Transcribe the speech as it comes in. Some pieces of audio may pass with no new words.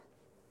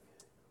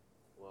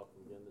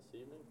again this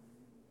evening.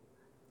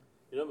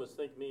 You almost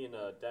think me and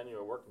Daniel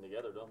are working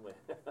together, don't we?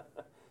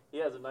 He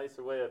has a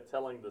nicer way of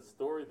telling the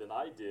story than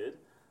I did,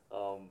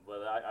 but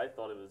I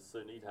thought it was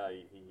so neat how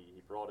he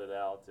brought it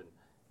out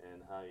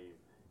and how he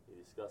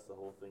discussed the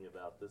whole thing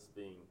about this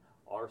being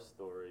our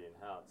story and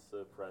how it's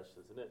so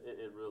precious, and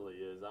it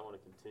really is. I want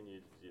to continue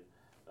to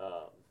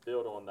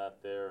build on that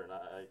there, and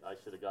I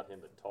should have got him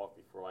to talk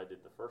before I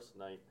did the first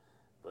night,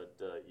 but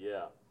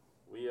yeah,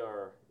 we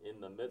are in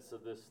the midst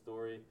of this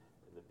story.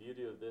 And the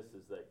beauty of this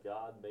is that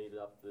God made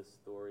up this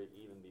story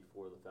even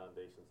before the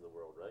foundations of the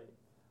world, right?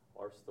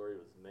 Our story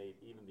was made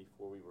even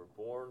before we were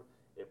born.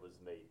 It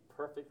was made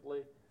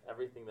perfectly.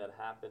 Everything that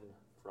happened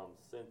from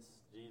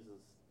since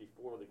Jesus,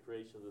 before the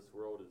creation of this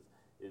world,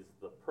 is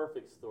the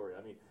perfect story.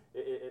 I mean,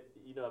 if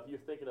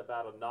you're thinking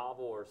about a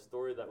novel or a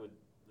story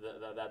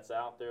that's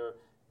out there,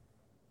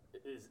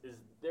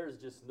 there's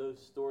just no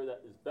story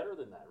that is better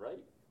than that, right?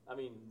 I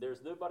mean,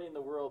 there's nobody in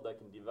the world that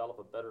can develop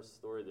a better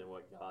story than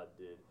what God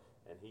did.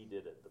 And he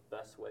did it the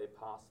best way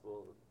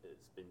possible.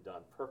 It's been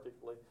done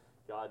perfectly.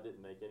 God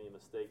didn't make any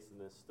mistakes in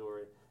this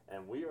story.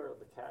 And we are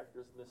the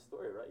characters in this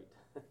story, right?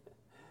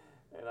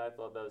 And I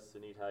thought that was so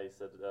neat how he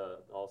said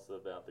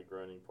also about the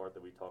groaning part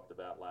that we talked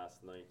about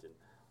last night. And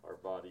our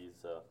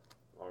bodies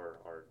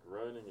are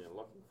groaning and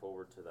looking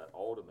forward to that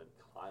ultimate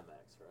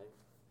climax, right?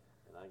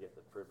 And I get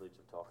the privilege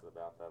of talking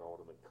about that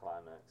ultimate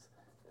climax.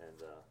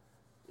 And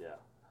yeah,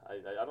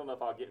 I don't know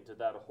if I'll get into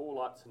that a whole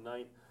lot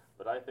tonight.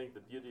 But I think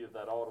the beauty of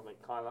that ultimate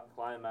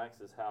climax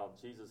is how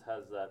Jesus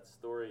has that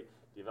story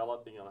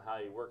developing on how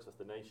he works with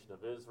the nation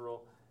of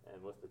Israel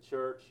and with the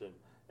church, and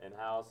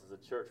how us as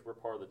a church, we're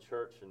part of the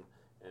church,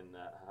 and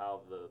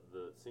how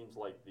it seems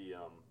like the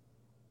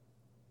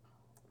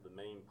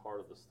main part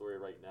of the story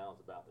right now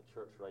is about the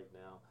church right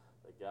now,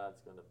 that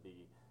God's going to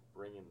be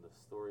bringing the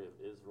story of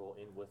Israel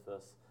in with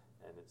us,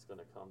 and it's going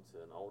to come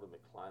to an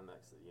ultimate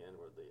climax at the end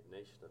where the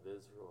nation of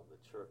Israel and the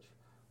church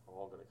are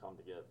all going to come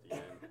together at the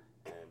end,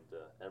 and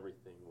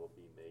everything will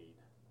be made,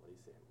 what are you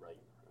saying,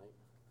 right?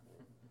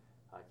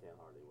 I can't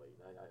hardly wait.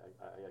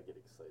 I get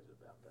excited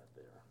about that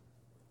there.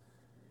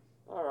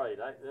 All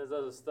right, as I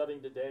was studying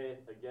today,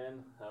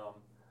 again,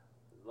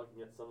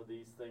 looking at some of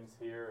these things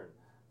here and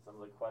some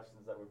of the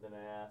questions that we've been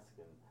asked,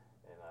 and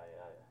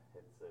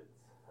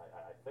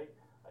I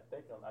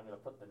think I'm going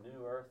to put the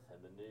new earth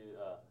and the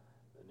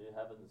new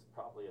heavens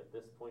probably at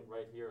this point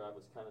right here. I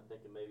was kind of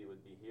thinking maybe it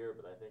would be here,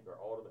 but I think our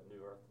ultimate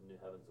new earth and new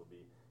heavens will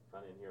be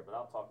kind of in here. But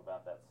I'll talk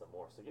about that some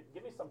more. So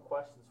give me some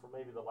questions for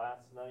maybe the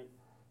last night,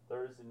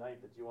 Thursday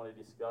night, that you want to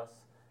discuss,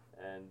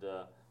 and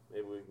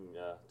maybe we can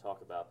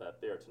talk about that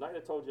there. Tonight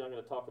I told you I'm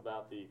going to talk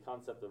about the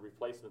concept of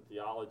replacement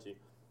theology,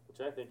 which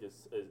I think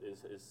is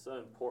so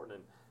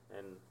important,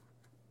 and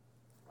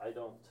I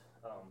don't.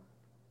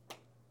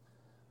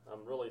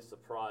 I'm really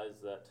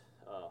surprised that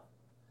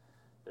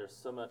there's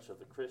so much of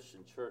the Christian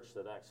church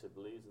that actually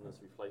believes in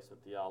this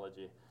replacement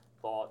theology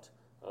thought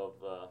of.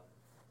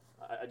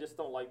 I just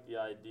don't like the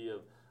idea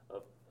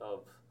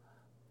of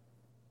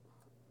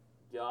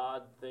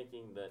God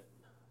thinking that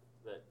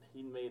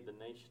he made the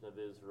nation of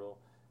Israel,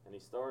 and he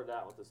started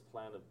out with this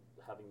plan of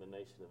having the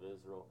nation of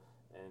Israel,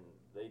 and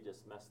they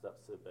just messed up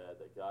so bad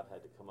that God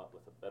had to come up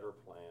with a better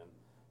plan,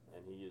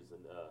 and he used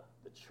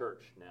the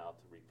church now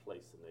to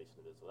replace the nation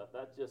of Israel.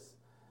 That just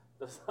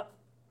does not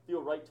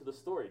feel right to the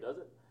story, does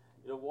it?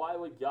 Why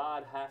would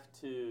God have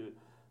to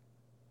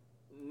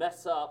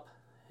mess up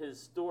his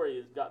story?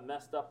 It got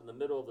messed up in the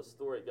middle of the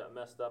story. It got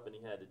messed up, and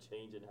he had to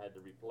change it and had to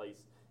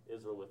replace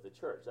Israel with the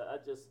church.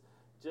 That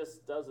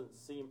just doesn't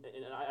seem.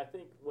 And I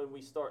think when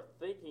we start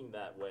thinking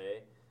that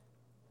way,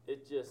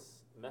 it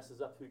just messes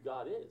up who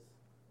God is.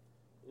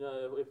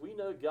 If we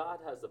know God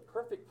has a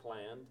perfect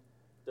plan,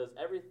 does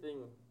everything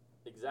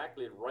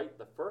exactly right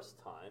the first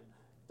time,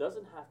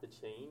 doesn't have to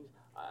change,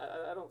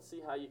 I don't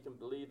see how you can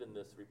believe in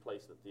this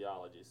replacement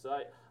theology. So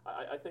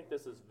I think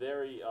this is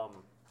very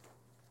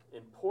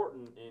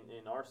important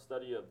in our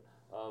study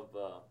of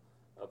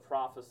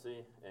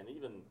prophecy, and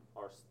even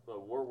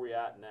where we're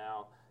at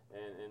now.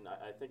 And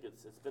I think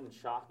it's been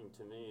shocking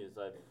to me as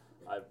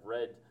I've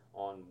read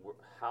on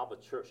how the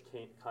church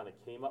kind of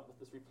came up with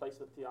this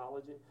replacement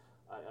theology.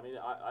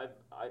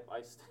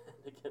 I stand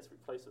against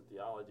replacement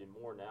theology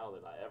more now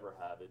than I ever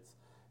have.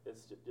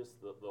 It's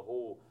just the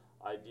whole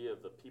idea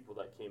of the people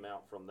that came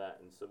out from that.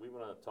 And so we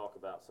want to talk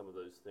about some of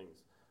those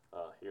things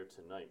here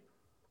tonight.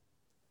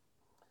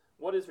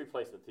 What is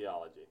replacement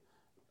theology?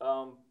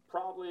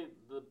 Probably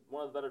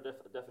one of the better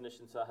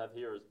definitions I have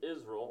here is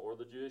Israel, or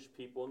the Jewish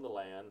people in the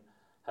land,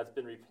 has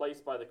been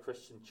replaced by the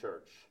Christian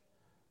church.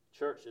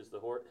 Church is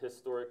the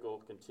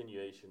historical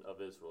continuation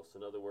of Israel. So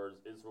in other words,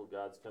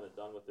 God's kind of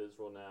done with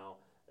Israel now,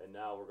 and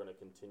now we're going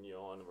to continue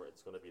on where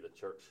it's going to be the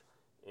church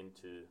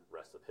into the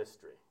rest of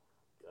history.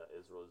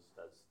 Israel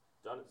has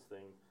done its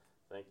thing.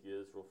 Thank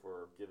you, Israel,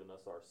 for giving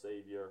us our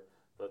Savior.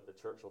 But the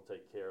church will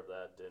take care of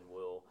that, and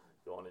we'll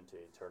go on into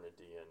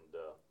eternity. And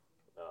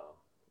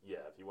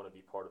if you want to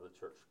be part of the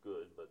church,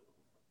 good, but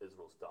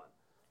Israel's done.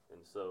 And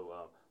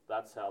so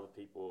that's how the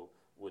people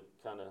would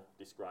kind of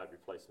describe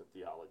replacement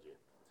theology.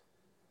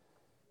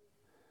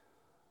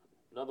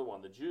 Another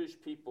one, the Jewish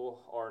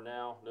people are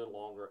now no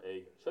longer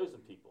a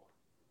chosen people.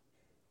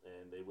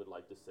 And they would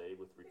like to say,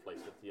 with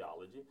replacement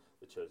theology,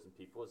 the chosen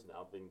people has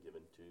now been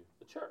given to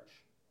the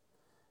church.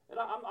 And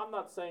I'm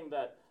not saying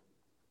that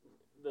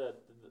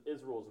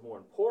Israel is more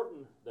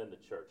important than the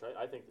church.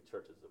 I think the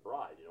church is the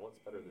bride. You know,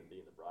 what's better than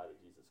being the bride of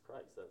Jesus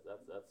Christ? That's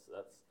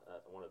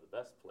one of the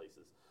best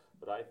places.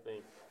 But I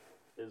think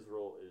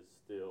Israel is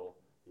still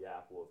the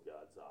apple of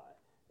God's eye.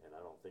 And I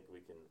don't think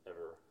we can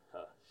ever,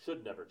 should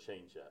never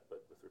change that.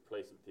 But with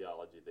replacement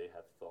theology, they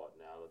have thought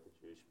now that the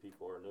Jewish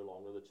people are no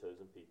longer the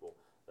chosen people,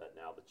 that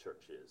now the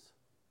church is.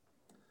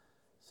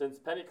 Since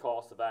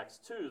Pentecost of Acts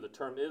 2, the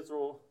term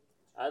Israel,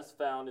 as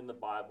found in the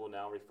Bible,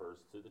 now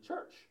refers to the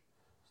church.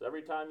 So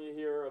every time you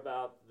hear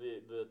about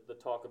the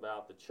talk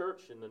about the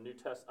church in the New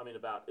Testament,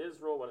 about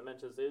Israel, when it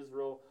mentions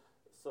Israel,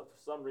 for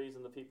some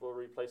reason the people of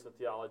replacement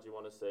theology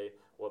want to say,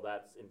 well,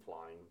 that's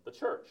implying the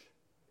church.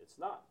 It's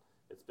not.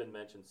 It's been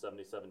mentioned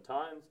 77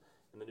 times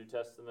in the New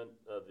Testament.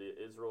 The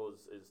Israel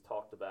is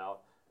talked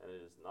about, and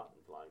it is not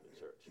implying the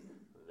church.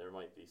 There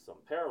might be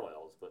some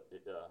parallels, but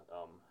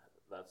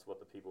that's what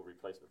the people of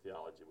replacement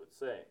theology would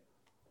say.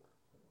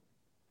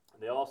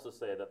 They also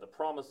say that the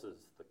promises,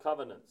 the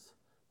covenants,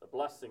 the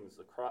blessings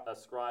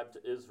ascribed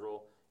to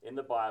Israel in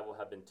the Bible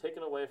have been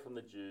taken away from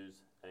the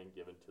Jews and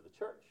given to the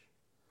church.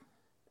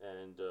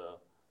 And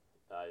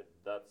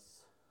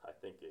that's, I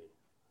think, a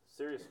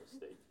serious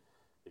mistake,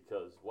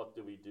 because what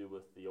do we do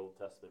with the Old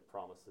Testament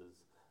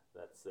promises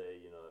that say,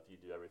 you know, if you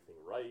do everything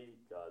right,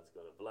 God's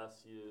going to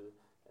bless you,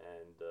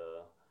 and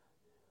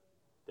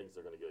things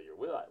are going to go your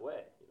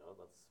way. You know,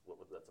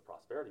 that's a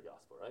prosperity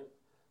gospel, right?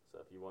 So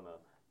if you want to,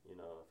 you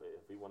know,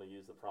 if we want to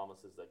use the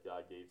promises that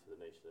God gave to the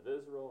nation of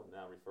Israel and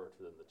now refer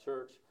to them the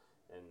church,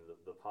 and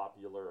the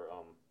popular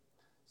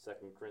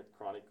 2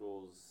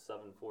 Chronicles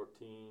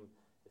 7:14,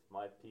 if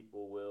my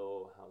people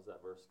will, how's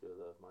that verse go?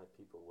 If my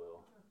people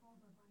will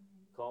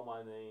call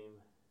my name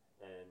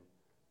and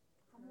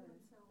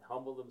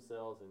humble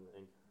themselves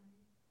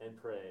and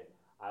pray,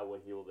 I will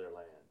heal their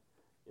land.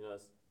 You know,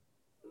 it's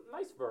a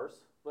nice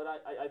verse, but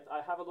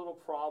I have a little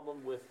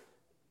problem with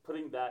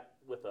putting that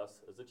with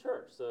us as a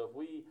church. So if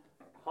we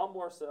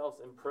humble ourselves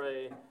and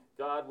pray,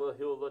 God will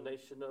heal the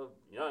nation of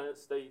the United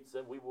States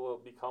and we will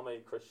become a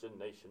Christian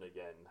nation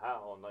again.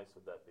 How nice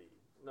would that be?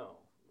 No,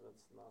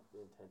 that's not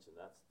the intention.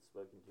 That's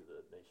spoken to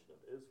the nation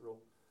of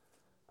Israel.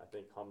 I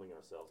think humbling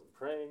ourselves and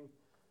praying,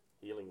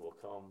 healing will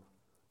come,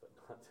 but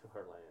not to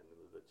our land.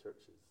 The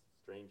church is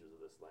strangers of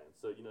this land.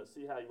 So, you know,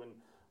 see how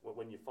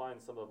when you find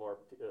some of our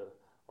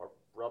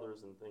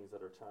brothers and things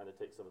that are trying to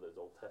take some of those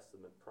Old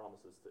Testament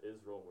promises to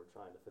Israel and we're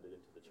trying to fit it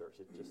into the church,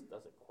 it just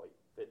doesn't quite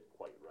fit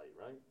quite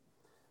right?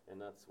 And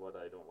that's what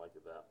I don't like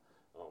about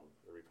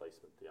the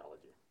replacement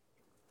theology.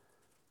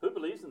 Who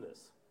believes in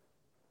this?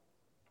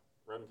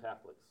 Roman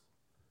Catholics,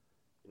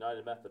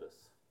 United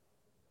Methodists,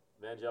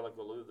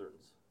 Evangelical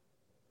Lutherans,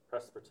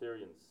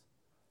 Presbyterians,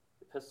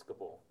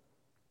 Episcopal,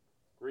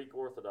 Greek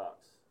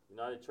Orthodox,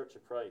 United Church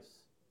of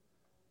Christ,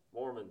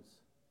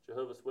 Mormons,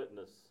 Jehovah's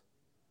Witness,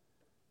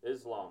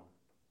 Islam,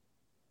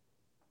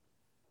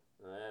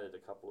 and I added a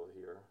couple of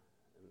here,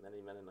 and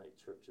many Mennonite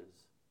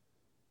churches,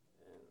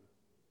 and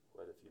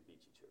quite a few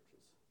Beachy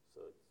churches. So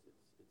it's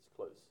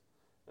close.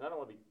 And I don't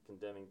want to be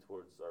condemning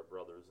towards our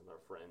brothers and our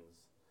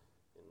friends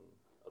in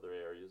other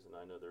areas, and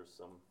I know there's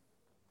some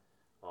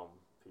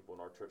people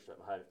in our church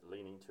that might be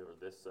leaning toward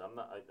this. So I'm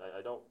going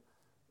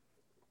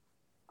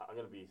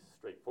to be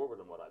straightforward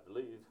in what I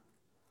believe.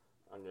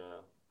 I'm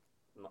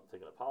not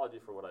taking an apology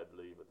for what I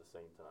believe, but at the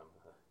same time,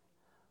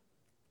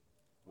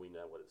 we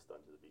know what it's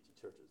done to the Beachy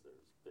churches.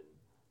 There's been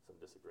some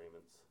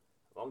disagreements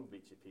among the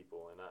Beachy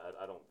people, and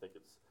I don't think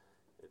it's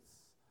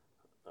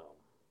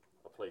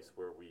a place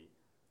where we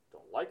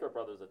don't like our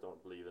brothers that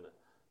don't believe in it.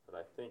 But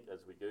I think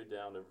as we go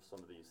down over some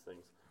of these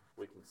things,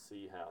 we can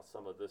see how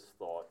some of this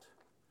thought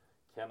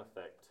can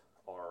affect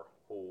our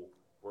whole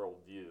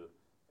worldview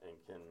and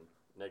can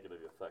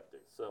negatively affect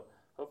it. So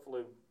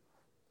hopefully,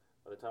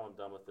 by the time I'm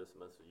done with this,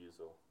 most of you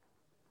will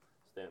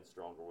stand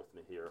stronger with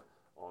me here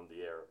on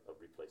the air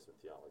of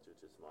replacement theology,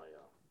 which is my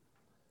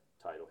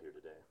title here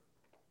today.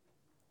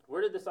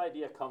 Where did this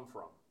idea come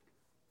from?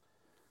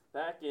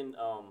 Back in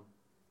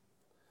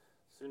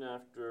soon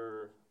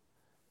after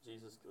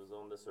Jesus was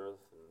on this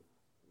earth and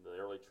the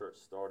early church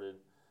started,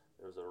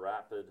 there was a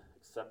rapid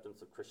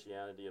acceptance of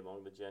Christianity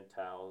among the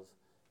Gentiles,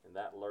 and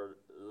that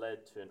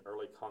led to an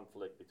early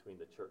conflict between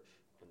the church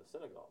and the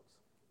synagogues.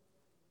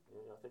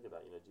 You know, think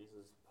about it.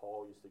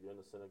 Paul used to go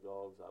into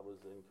synagogues. I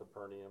was in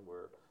Capernaum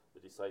where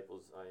the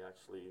disciples, I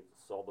actually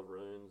saw the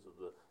ruins of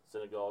the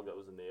synagogue that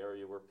was in the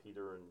area where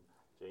Peter and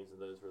James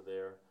and those were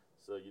there.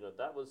 So, you know,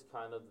 that was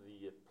kind of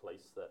the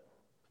place that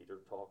Peter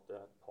talked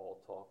at, Paul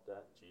talked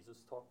at,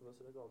 Jesus talked in the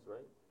synagogues,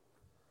 right?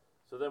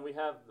 So then we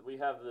have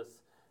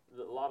this,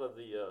 a lot of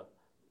the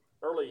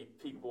early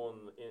people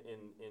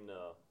in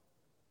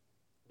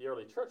the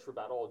early church were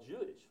about all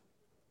Jewish.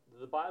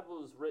 The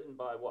Bible is written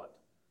by what?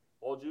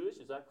 All Jewish,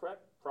 is that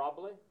correct?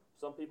 Probably.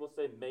 Some people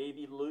say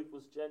maybe Luke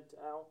was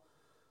Gentile,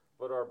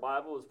 but our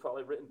Bible is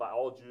probably written by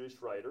all Jewish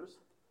writers.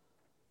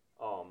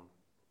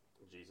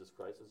 Jesus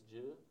Christ is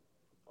Jew.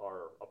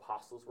 Our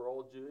apostles were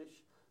all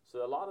Jewish.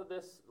 So a lot of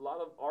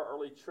our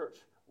early church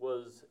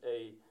was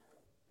a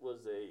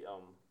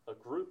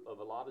group of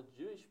a lot of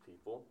Jewish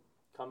people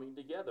coming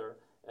together.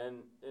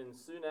 And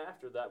soon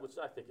after that, which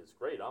I think is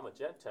great, I'm a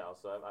Gentile,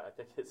 so I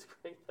think it's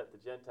great that the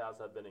Gentiles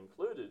have been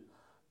included.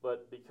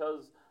 But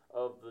because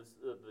of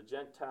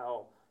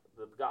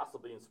the gospel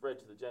being spread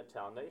to the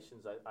Gentile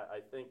nations, I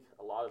think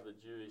a lot of the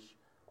Jewish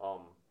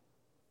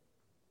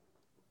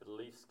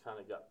beliefs kind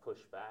of got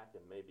pushed back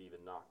and maybe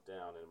even knocked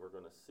down, and we're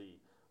going to see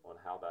on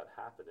how that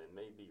happened, and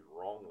maybe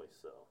wrongly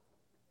so.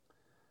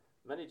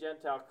 Many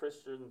Gentile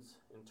Christians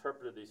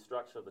interpreted the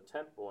destruction of the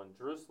temple in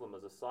Jerusalem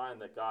as a sign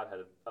that God had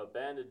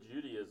abandoned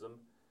Judaism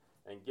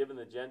and given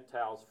the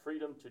Gentiles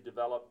freedom to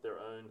develop their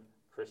own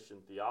Christian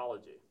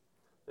theology.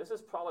 This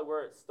is probably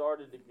where it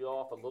started to go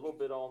off a little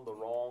bit on the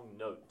wrong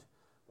note.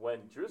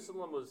 When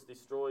Jerusalem was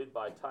destroyed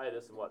by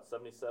Titus in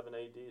 77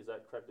 AD, is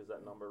that correct? Is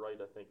that number right?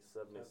 I think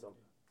 70 something.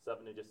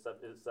 70, just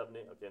 70,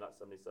 okay, not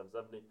 77,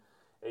 70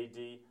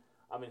 AD.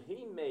 I mean,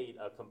 he made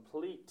a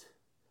complete.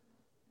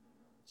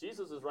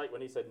 Jesus is right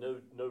when he said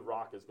no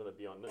rock is going to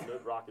be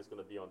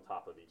on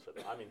top of each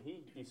other. I mean,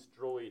 he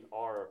destroyed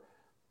our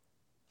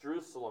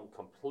Jerusalem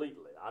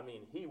completely. I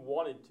mean, he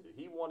wanted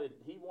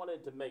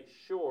to make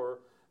sure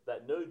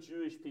that no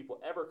Jewish people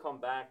ever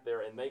come back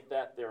there and make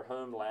that their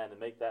homeland and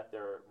make that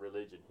their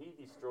religion. He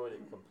destroyed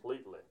it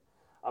completely.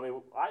 I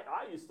mean,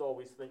 I used to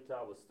always think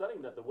I was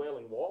studying that the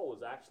Wailing Wall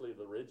was actually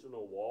the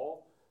original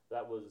wall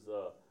that was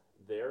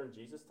there in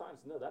Jesus' times.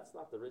 No, that's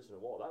not the original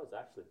wall. That was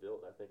actually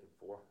built, I think, in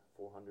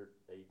 400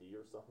 AD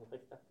or something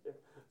like that.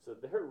 So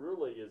there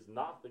really is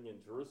nothing in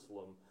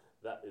Jerusalem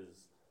that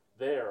is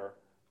there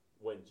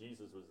when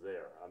Jesus was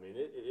there. I mean,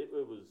 it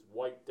was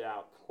wiped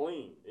out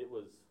clean. It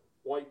was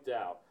wiped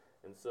out.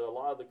 And so a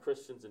lot of the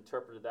Christians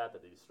interpreted that the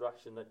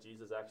destruction that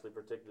Jesus actually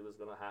predicted was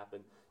going to happen.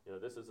 You know,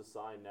 this is a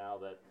sign now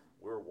that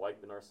we're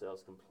wiping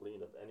ourselves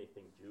clean of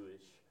anything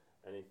Jewish,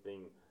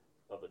 anything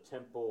of the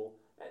temple.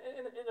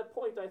 And a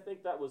point I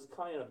think that was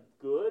kind of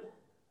good.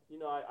 You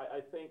know,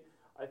 I think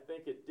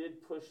it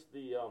did push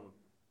the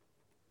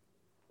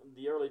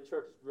early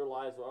church to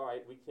realize, well, all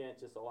right, we can't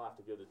just all have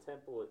to go to the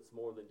temple. It's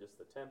more than just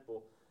the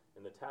temple.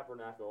 And the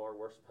tabernacle, our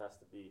worship has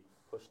to be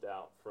pushed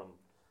out from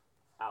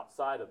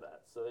outside of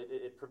that. So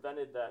it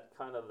prevented that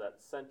kind of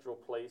that central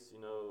place, you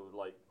know,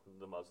 like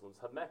the Muslims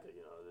have Mecca,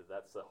 you know,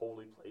 that's a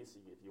holy place.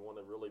 If you want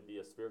to really be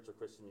a spiritual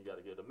Christian, you got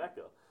to go to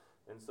Mecca.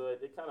 And so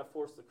it kind of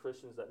forced the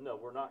Christians that, no,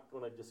 we're not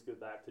going to just go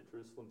back to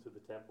Jerusalem to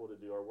the temple to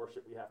do our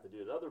worship. We have to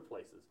do it other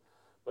places.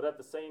 But at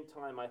the same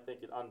time, I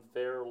think it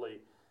unfairly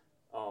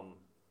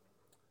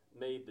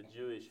made the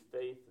Jewish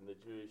faith and the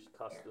Jewish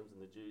customs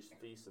and the Jewish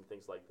feasts and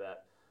things like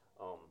that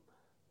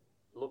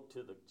look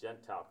to the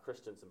Gentile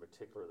Christians in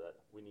particular that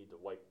we need to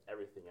wipe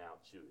everything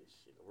out Jewish.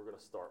 You know, we're going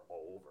to start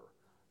all over.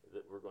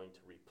 That we're going to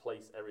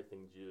replace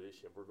everything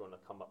Jewish, and we're going to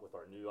come up with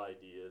our new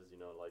ideas.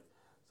 You know, like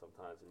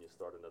sometimes when you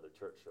start another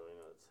church, so you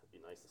know, it'd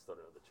be nice to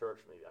start another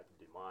church. Maybe I can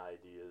do my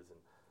ideas,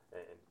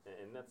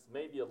 and that's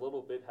maybe a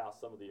little bit how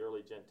some of the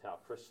early Gentile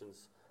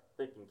Christians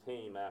thinking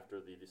came after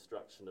the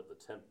destruction of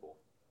the temple.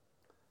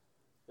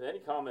 And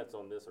any comments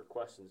on this or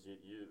questions?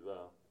 You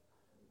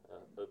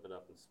open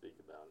up and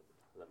speak about it.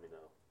 Let me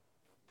know.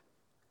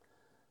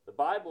 The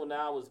Bible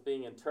now was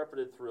being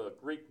interpreted through a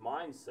Greek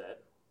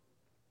mindset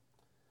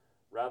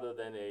rather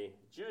than a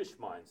Jewish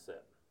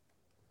mindset.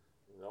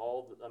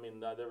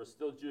 There were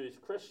still Jewish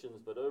Christians,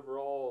 but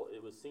overall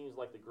it seems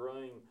like the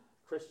growing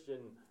Christian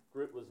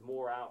group was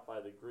more out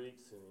by the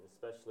Greeks, and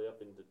especially up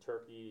into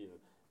Turkey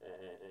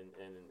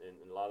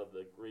and a lot of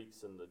the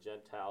Greeks and the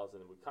Gentiles.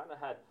 And we kind of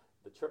had,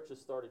 the churches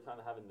started kind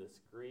of having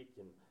this Greek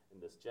and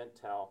this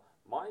Gentile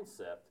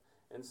mindset.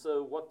 And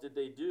so what did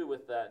they do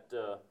with that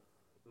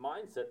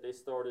mindset? They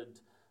started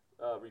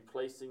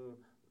replacing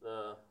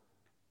the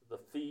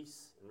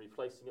feasts and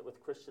replacing it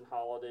with Christian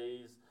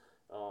holidays.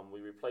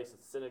 We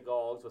replaced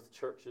synagogues with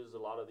churches. A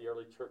lot of the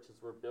early churches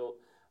were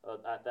built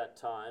at that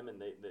time, and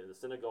the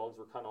synagogues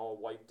were kind of all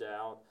wiped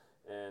out,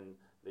 and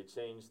they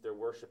changed their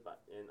worship.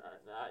 And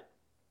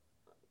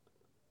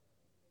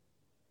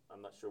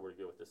I'm not sure where to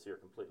go with this here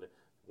completely.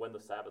 When the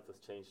Sabbath was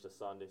changed to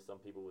Sunday, some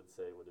people would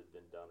say would have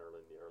been done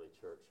early in the early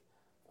church.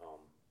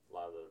 A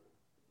lot of the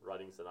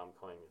writings that I'm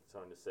trying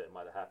to say it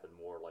might have happened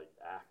more like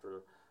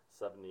after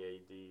 70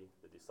 AD.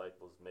 The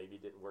disciples maybe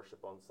didn't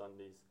worship on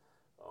Sundays.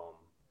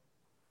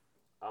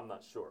 I'm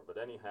not sure,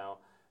 but anyhow,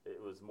 it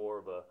was more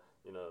of a,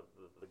 you know,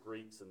 the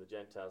Greeks and the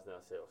Gentiles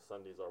now say, oh,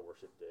 Sunday's our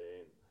worship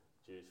day, and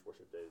Jewish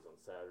worship days on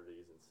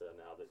Saturdays, and so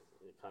now that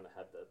it kind of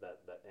had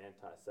that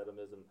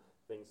anti-Semitism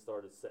thing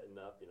started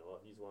setting up. You know,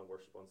 if you want to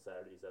worship on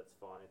Saturdays, that's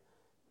fine.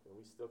 And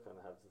we still kind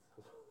of have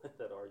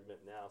that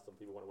argument now. Some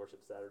people want to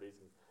worship Saturdays,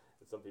 and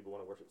some people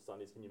want to worship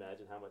Sundays. Can you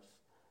imagine how much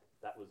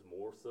that was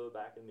more so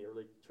back in the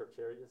early church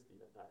areas?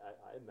 You know,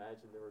 I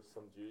imagine there were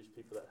some Jewish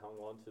people that hung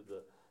on to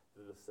the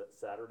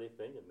Saturday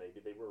thing, and maybe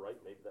they were right,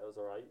 maybe that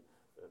was all right.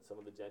 But some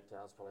of the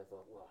Gentiles probably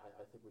thought, well,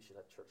 I think we should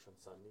have church on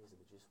Sundays,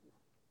 and Jesus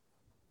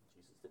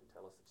didn't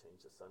tell us to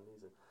change to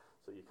Sundays. And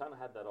So you kind of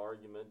had that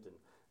argument,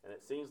 and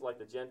it seems like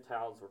the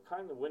Gentiles were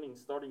kind of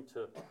starting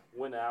to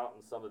win out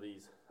in some of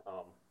these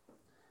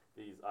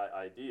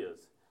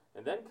ideas.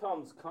 And then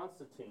comes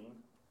Constantine.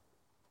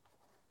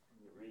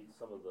 You read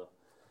some of the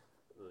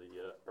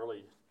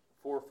early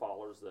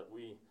forefathers that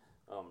we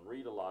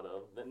read a lot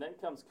of. Then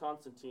comes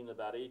Constantine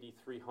about AD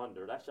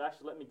 300. Actually,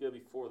 let me go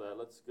before that.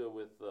 Let's go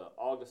with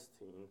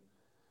Augustine,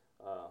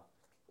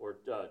 or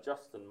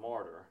Justin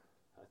Martyr.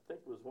 I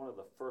think was one of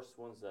the first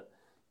ones that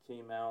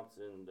came out,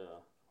 and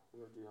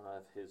where do I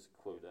have his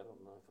quote? I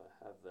don't know if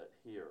I have that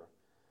here.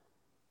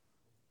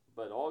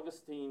 But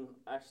Augustine,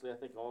 actually I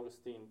think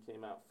Augustine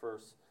came out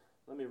first.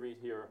 Let me read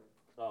here.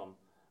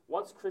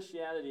 Once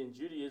Christianity and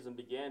Judaism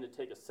began to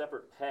take a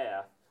separate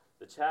path,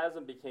 the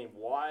chasm became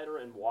wider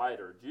and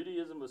wider.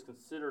 Judaism was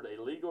considered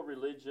a legal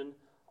religion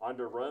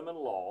under Roman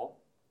law,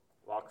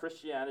 while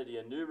Christianity,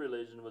 a new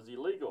religion, was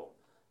illegal.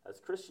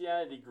 As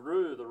Christianity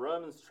grew, the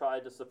Romans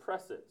tried to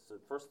suppress it. So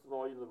first of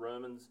all, the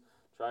Romans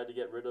tried to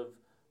get rid of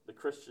the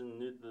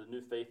the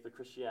new faith, the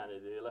Christianity.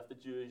 They left the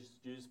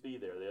Jews be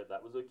there.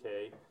 That was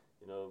okay.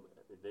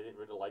 They didn't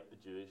really like the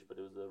Jewish, but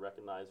it was the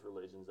recognized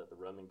religions that the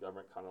Roman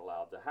government kind of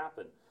allowed to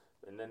happen.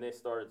 And then they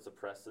started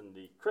suppressing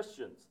the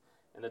Christians.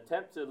 In an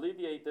attempt to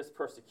alleviate this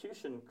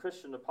persecution,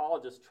 Christian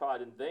apologists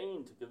tried in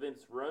vain to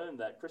convince Rome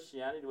that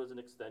Christianity was an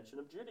extension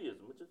of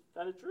Judaism, which is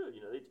kind of true.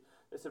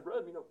 They said,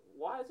 Rome,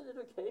 why isn't it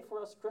okay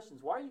for us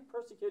Christians? Why are you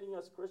persecuting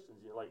us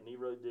Christians? Like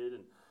Nero did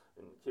and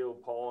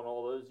killed Paul and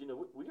all those.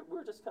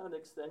 We're just kind of an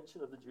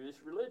extension of the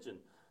Jewish religion.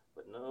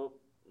 But no,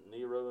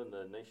 Nero and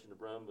the nation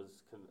of Rome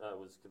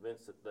was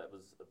convinced that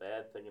was a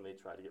bad thing, and they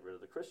tried to get rid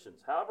of the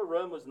Christians. However,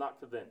 Rome was not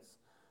convinced.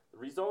 The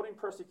resulting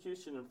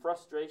persecution and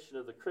frustration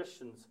of the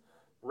Christians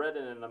bred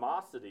an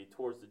animosity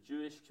towards the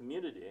Jewish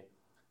community,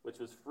 which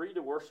was free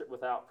to worship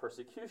without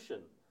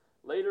persecution.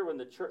 Later, when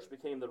the church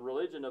became the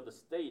religion of the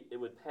state, it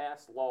would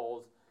pass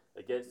laws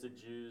against the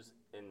Jews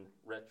in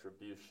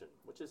retribution,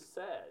 which is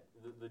sad.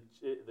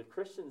 The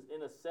Christians,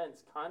 in a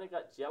sense, kind of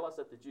got jealous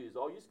at the Jews.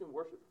 Oh, you can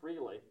worship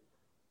freely.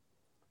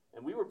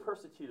 And we were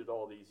persecuted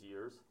all these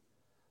years.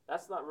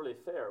 That's not really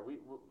fair.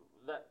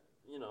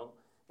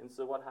 And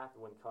so what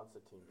happened when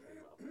Constantine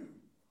came up?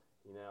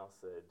 He now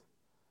said,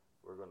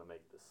 we're going to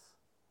make this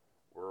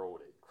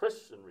world a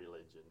Christian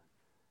religion,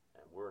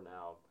 and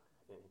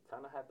he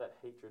kind of had that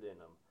hatred in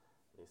him.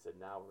 And he said,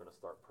 now we're going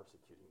to start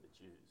persecuting the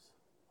Jews.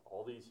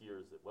 All these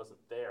years, it wasn't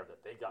fair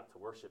that they got to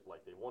worship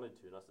like they wanted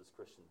to, and us as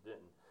Christians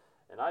didn't.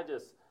 And I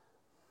just,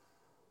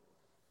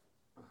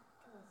 Can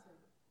I say,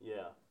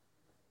 yeah.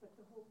 but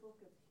the whole book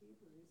of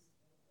Hebrews,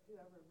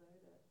 whoever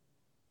wrote it,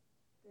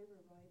 they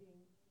were writing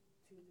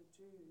to the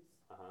Jews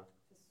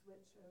to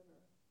switch over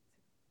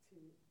to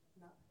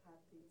not have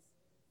these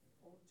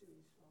old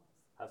Jewish laws.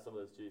 Have some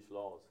of those Jewish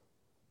laws.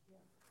 Yeah.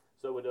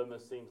 So it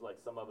almost seems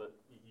like some of it,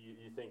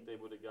 you think they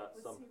would have got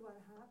some. See, what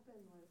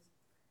happened was,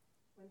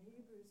 when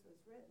Hebrews was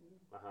written,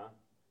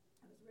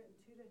 it was written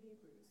to the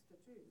Hebrews,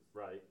 the Jews.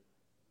 Right.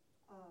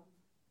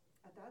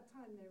 At that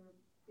time, they were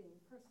being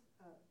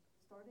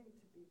starting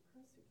to be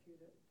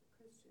persecuted, the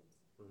Christians.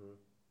 Mm-hmm.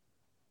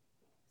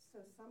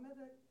 So some of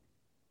the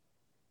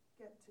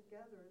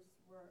get-togethers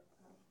were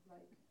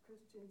like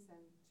Christians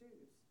and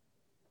Jews.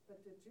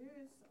 But the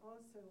Jews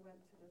also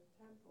went to the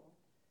temple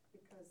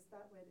because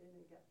that way they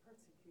didn't get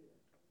persecuted.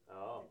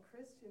 Oh. The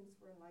Christians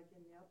were like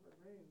in the upper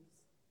rooms,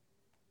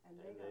 and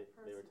they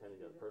were tending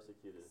to get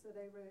persecuted. So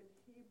they wrote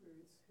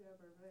Hebrews,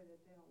 whoever wrote it,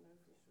 they don't know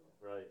for sure.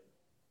 Right.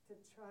 To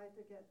try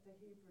to get the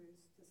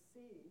Hebrews to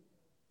see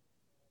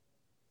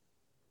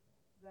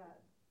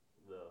that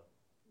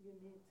you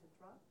need to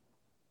drop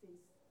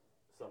these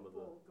temple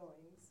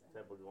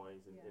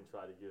goings and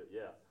try to do it,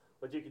 yeah.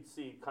 But you could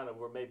see kind of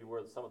where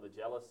some of the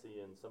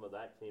jealousy and some of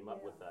that came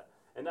up with that.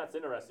 And that's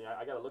interesting.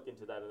 I got to look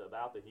into that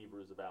about the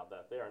Hebrews about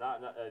that there.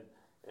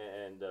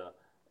 And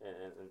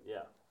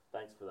yeah,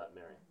 thanks for that,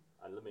 Mary.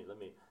 Let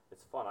me.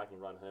 It's fun. I can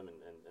run home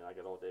and I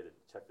got all day to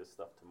check this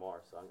stuff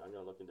tomorrow. So I'm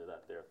going to look into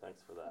that there.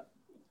 Thanks for that.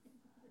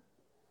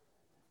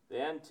 The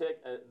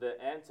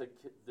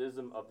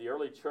antagonism of the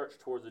early church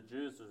towards the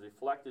Jews was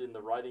reflected in the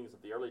writings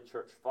of the early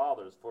church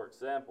fathers. For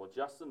example,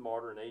 Justin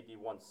Martyr in AD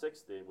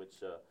 160,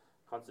 which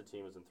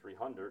Constantine was in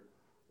 300,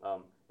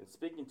 in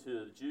speaking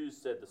to the Jews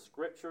said, the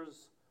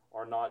scriptures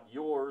are not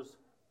yours,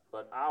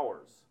 but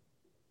ours.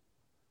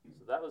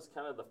 So that was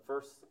kind of the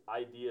first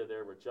idea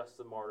there where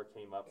Justin Martyr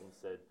came up and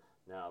said,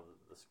 now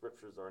the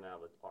scriptures are now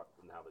the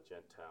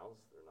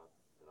Gentiles. They're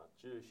not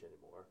Jewish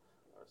anymore.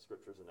 Our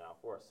scriptures are now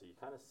for us. So you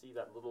kind of see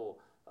that little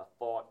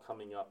thought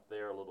coming up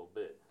there a little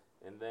bit.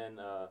 And then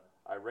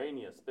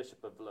Irenaeus,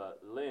 Bishop of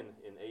Lynn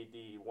in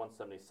AD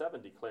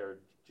 177 declared,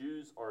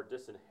 Jews are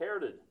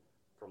disinherited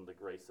from the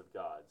grace of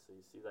God. So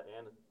you see that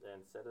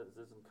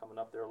antinomianism coming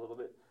up there a little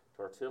bit.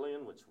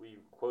 Tertullian, which we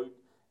quote,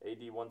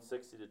 AD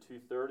 160 to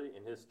 230,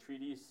 in his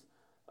treatise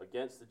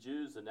against the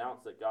Jews,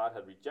 announced that God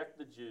had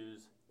rejected the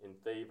Jews in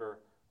favor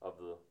of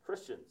the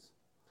Christians.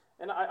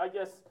 And I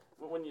guess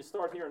when you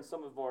start hearing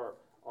some of our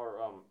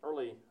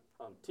early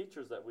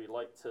teachers that we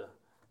like to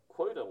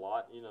quote a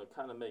lot,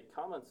 kind of make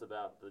comments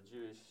about the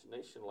Jewish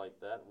nation like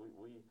that,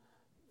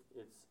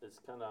 it's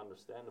kind of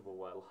understandable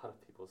why a lot of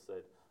people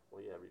said, well,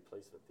 yeah,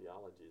 replacement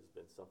theology has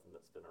been something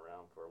that's been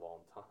around for a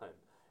long time.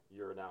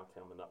 You're now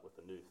coming up with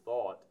a new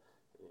thought,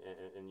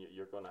 and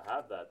you're going to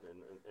have that,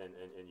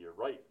 and you're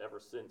right.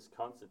 Ever since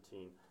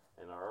Constantine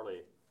in the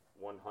early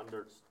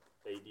 100s,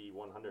 AD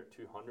 100,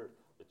 200,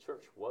 the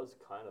church was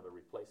kind of a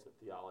replacement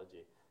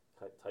theology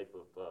type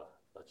of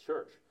a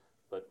church.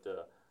 But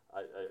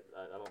I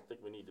don't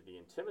think we need to be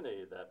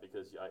intimidated at that,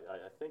 because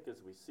I think as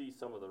we see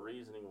some of the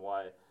reasoning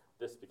why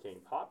this became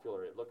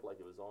popular, it looked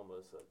like it was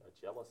almost a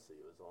jealousy.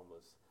 It was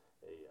almost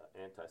a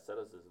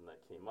anti-Semitism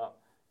that came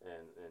up,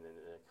 and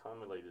it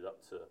accumulated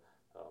up to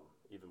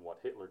even what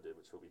Hitler did,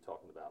 which we'll be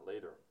talking about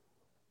later.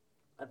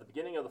 At the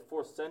beginning of the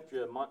 4th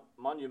century,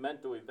 a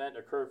monumental event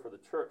occurred for the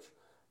church,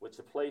 which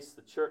placed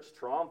the church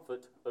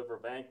triumphant over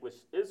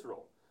vanquished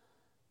Israel.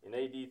 In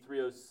AD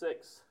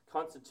 306,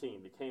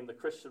 Constantine became the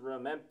Christian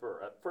Roman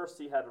emperor. At first,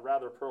 he had a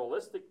rather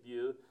pluralistic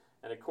view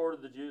and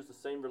accorded the Jews the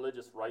same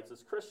religious rights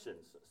as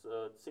Christians.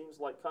 So it seems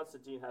like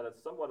Constantine had a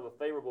somewhat of a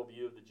favorable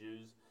view of the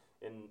Jews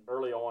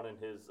early on in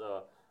his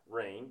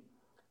reign.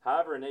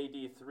 However, in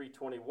AD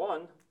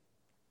 321,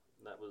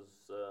 that was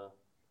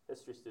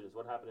history students.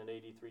 What happened in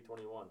AD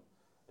 321?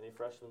 Any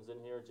freshmen in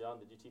here? John,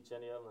 did you teach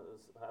any of them?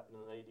 This happened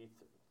in AD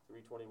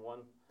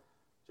 321?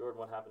 Jordan,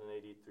 what happened in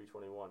AD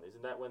 321?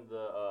 Isn't that when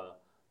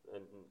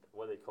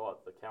what they call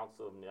it, the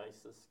Council of Nicaea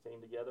came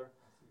together?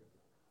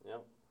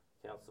 Yep.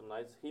 Council of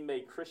Nicaea. He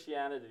made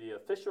Christianity the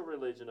official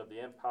religion of the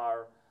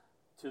empire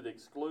to the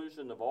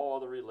exclusion of all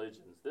other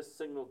religions. This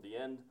signaled the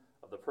end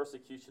of the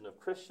persecution of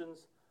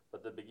Christians,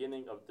 but the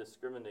beginning of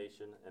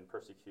discrimination and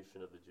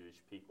persecution of the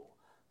Jewish people.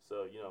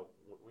 So,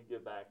 we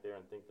go back there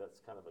and think that's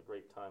kind of a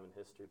great time in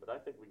history, but I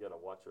think we got to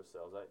watch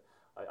ourselves.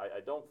 I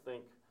don't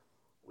think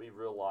we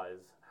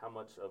realize how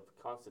much of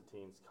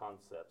Constantine's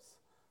concepts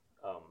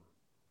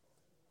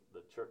the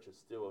church is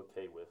still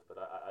okay with,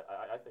 but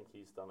I think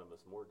he's done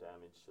almost more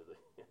damage to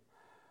the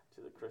to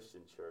the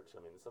Christian church.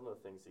 I mean, some of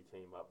the things he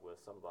came up with,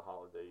 some of the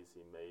holidays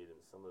he made, and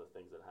some of the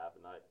things that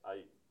happened.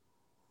 I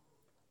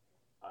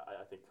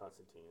think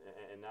Constantine,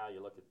 and now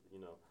you look at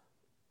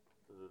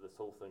this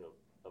whole thing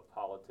of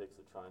politics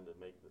of trying to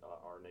make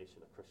our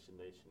nation a Christian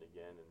nation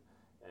again,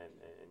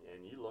 and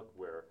you look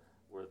where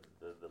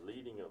the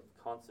leading of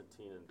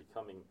Constantine and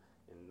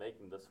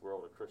making this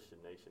world a Christian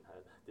nation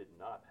did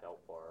not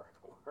help our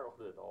world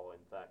at all.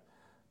 In fact,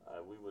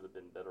 we would have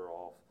been better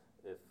off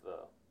if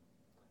a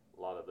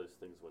lot of those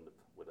things would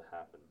have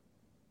happened.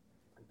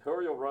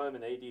 Imperial Rome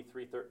in AD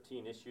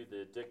 313 issued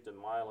the Edict of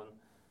Milan,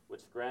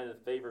 which granted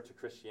favor to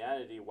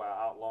Christianity while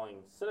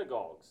outlawing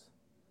synagogues.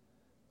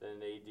 Then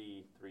in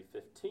AD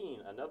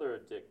 315, another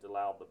edict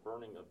allowed the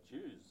burning of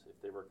Jews if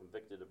they were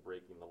convicted of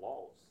breaking the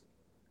laws.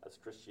 As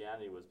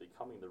Christianity was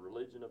becoming the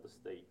religion of the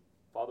state,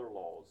 further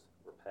laws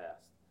were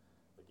passed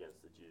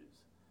against the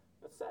Jews.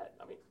 That's sad.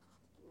 I mean,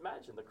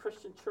 imagine the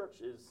Christian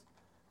church is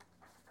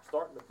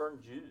starting to burn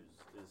Jews,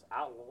 is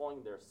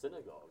outlawing their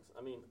synagogues.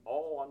 I mean,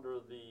 all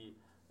under the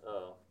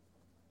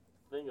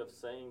thing of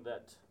saying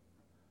that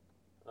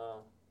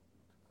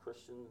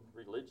Christian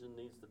religion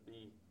needs to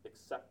be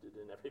accepted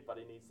and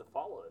everybody needs to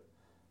follow it.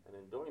 And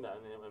in doing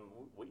that, and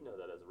we know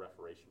that as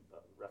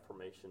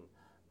Reformation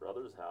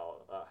brothers,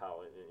 how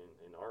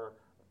in our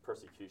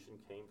persecution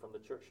came from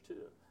the church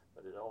too.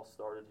 But it all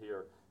started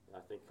here. And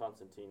I think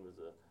Constantine was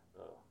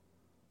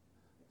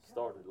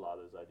started a lot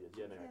of those ideas.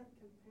 You can't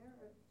compare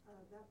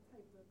that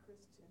type of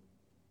Christian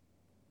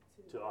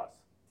to us.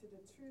 To the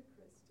true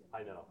Christian.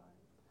 I know.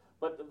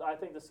 But I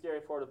think the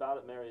scary part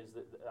about it, Mary, is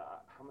that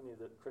how many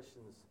of the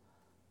Christians,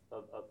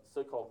 of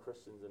so-called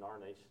Christians in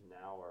our nation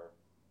now are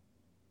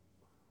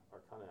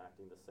kind of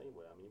acting the same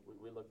way. I mean,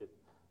 we look at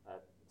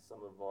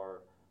some of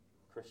our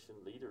Christian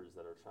leaders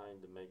that are trying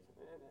to make,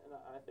 and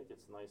I think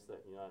it's nice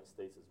that the United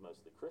States is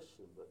mostly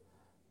Christian, but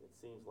it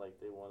seems like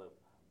they want to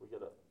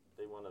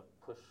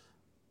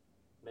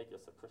make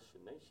us a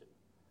Christian nation,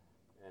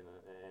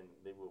 and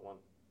they would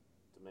want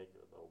to make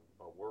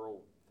a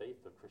world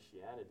faith of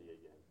Christianity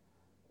again,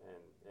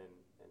 and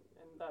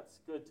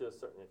that's good to a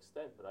certain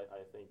extent. But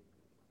I think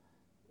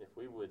if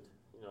we would,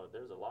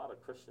 there's a lot of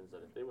Christians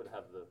that if they would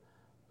have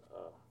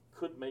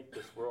could make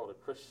this world a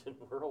Christian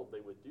world,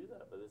 they would do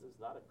that. But this is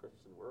not a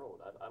Christian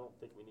world. I don't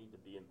think we need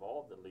to be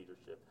involved in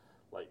leadership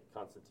like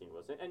Constantine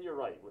was. And you're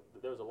right.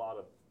 There's a lot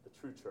of the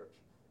true church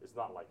is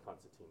not like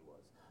Constantine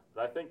was.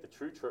 But I think the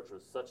true church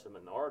was such a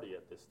minority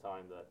at this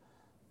time that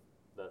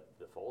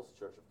the false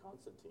church of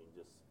Constantine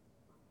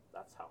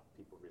that's how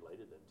people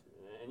related them to.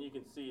 And you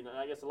can see, and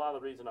I guess a lot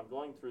of the reason I'm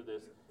going through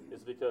this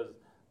is because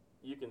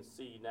you can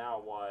see now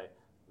why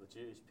the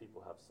Jewish people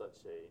have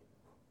such a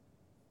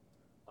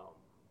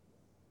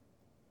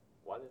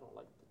why they don't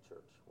like the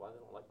church, why they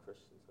don't like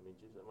Christians. I mean,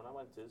 when I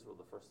went to Israel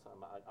the first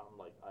time, I'm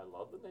like, I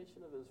love the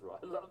nation of Israel.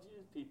 I love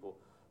Jewish people.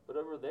 But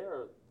over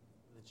there,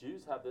 the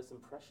Jews have this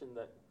impression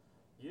that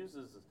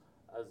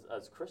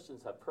as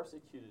Christians have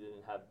persecuted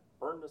and have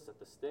burned us at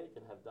the stake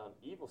and have done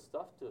evil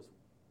stuff to us.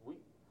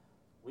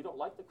 we don't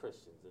like the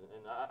Christians.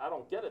 And I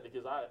don't get it,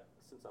 because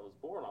since I was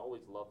born, I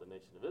always loved the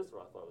nation of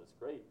Israel. I thought it was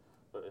great.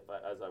 But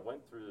as I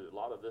went through a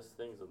lot of these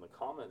things in the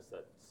comments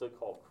that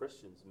so-called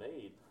Christians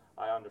made,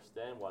 I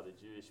understand why the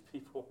Jewish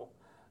people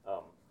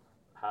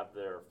have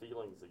their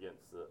feelings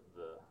against the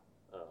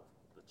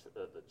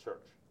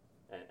church,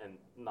 and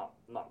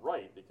not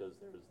right, because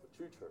there's the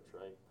true church,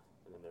 right?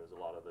 And then there's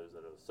a lot of those that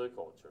are the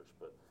so-called church.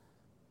 But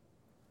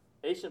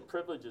ancient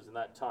privileges in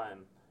that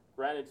time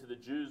granted to the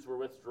Jews were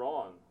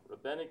withdrawn.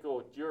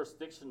 Rabbinical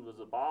jurisdiction was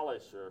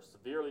abolished or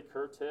severely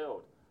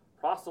curtailed.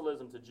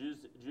 Proselytism to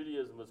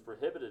Judaism was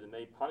prohibited and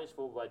made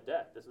punishable by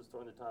death. This was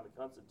during the time of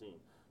Constantine.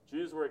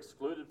 Jews were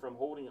excluded from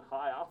holding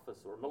high office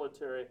or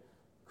military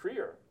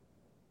career.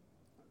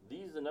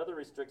 These and other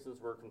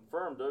restrictions were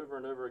confirmed over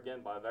and over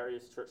again by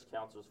various church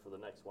councils for the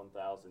next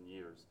 1,000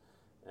 years.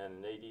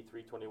 And in AD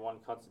 321,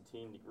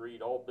 Constantine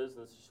agreed all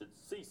business should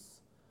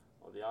cease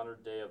on the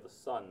honored day of the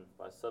sun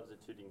by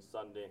substituting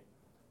Sunday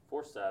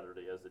for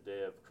Saturday as the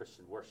day of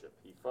Christian worship.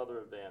 He further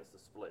advanced the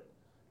split.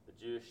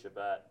 The Jewish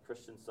Shabbat,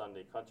 Christian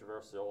Sunday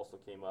controversy also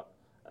came up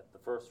at the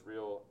first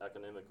real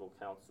ecumenical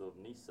council of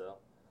Nicaea,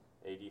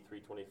 AD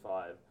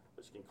 325,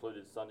 which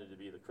concluded Sunday to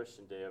be the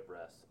Christian day of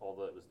rest,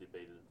 although it was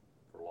debated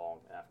for long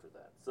after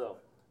that. So,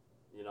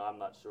 I'm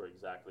not sure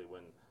exactly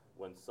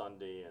when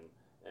Sunday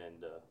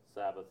and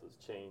Sabbath was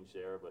changed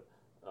there, but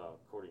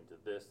according to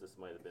this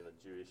might have been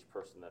a Jewish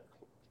person that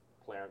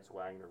Clarence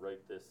Wagner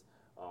wrote this.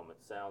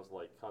 It sounds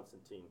like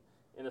Constantine,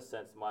 in a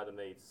sense, might have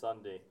made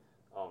Sunday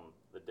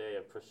the day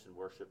of Christian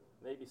worship,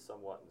 maybe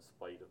somewhat in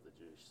spite of the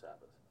Jewish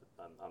Sabbath.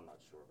 But I'm not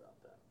sure about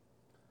that.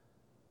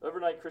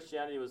 Overnight,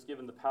 Christianity was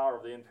given the power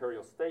of the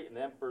imperial state, and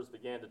the emperors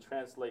began to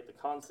translate the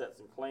concepts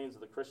and claims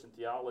of the Christian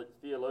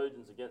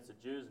theologians against the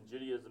Jews and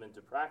Judaism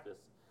into practice.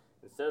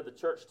 Instead of the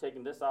church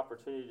taking this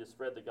opportunity to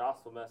spread the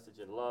gospel message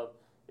in love,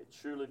 it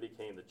truly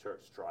became the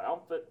church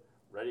triumphant,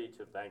 ready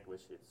to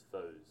vanquish its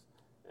foes.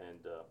 And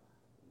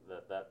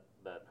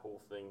that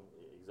whole thing,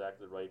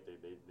 exactly right.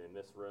 They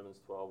miss Romans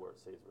 12, where it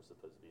says we're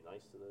supposed to be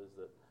nice to those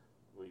that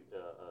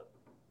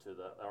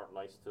aren't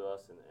nice to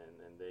us, and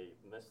they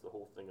miss the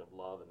whole thing of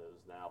love. And it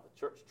is now the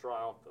church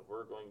triumph that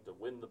we're going to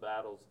win the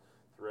battles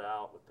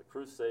throughout with the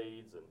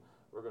Crusades, and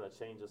we're going to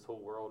change this whole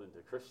world into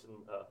Christian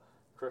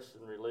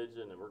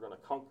religion, and we're going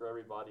to conquer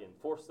everybody and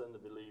force them to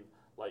believe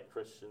like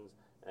Christians.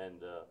 And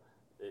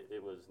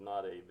it was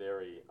not a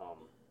very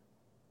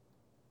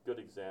good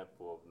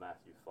example of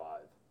Matthew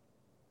 5.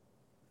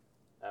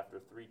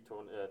 After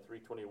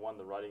 321,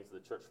 the writings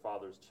of the church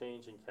fathers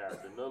changed in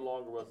character. No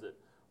longer was it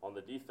on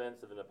the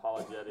defensive and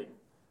apologetic,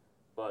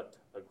 but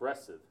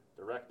aggressive,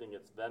 directing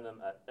its venom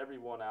at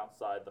everyone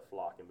outside the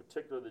flock, in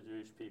particular the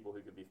Jewish people who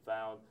could be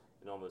found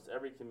in almost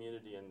every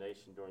community and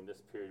nation during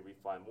this period. We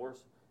find more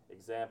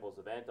examples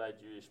of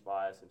anti-Jewish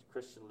bias in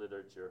Christian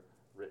literature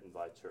written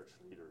by church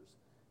leaders.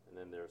 And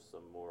then there's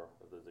some more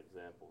of those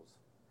examples.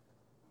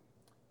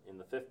 In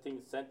the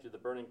 15th century, the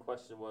burning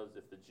question was,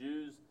 if the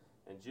Jews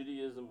and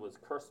Judaism was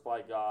cursed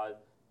by God,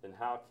 then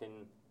how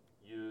can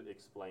you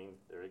explain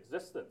their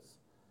existence?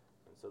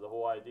 And so the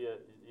whole idea,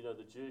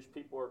 the Jewish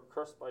people are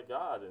cursed by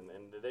God,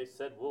 and they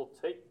said, we'll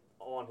take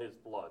on his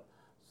blood.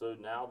 So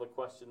now the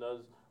question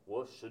is,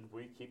 well, should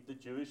we keep the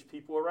Jewish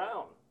people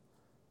around?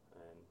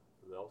 And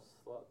who else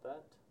thought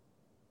that?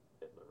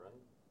 Hitler,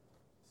 right?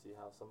 See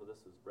how some of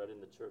this was bred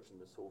in the church,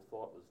 and this whole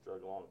thought was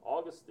dragged along.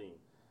 Augustine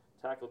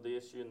tackled the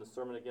issue in the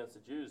Sermon Against the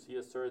Jews. He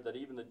asserted that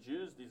even the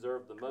Jews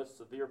deserved the most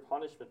severe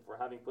punishment for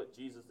having put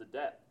Jesus to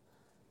death.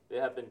 They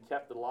have been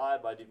kept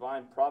alive by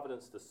divine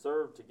providence to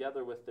serve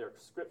together with their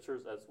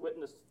scriptures as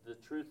witness to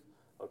the truth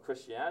of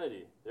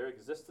Christianity. Their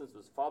existence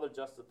was further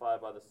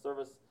justified by the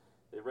service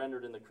they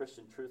rendered in the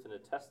Christian truth, and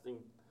attesting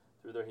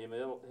through their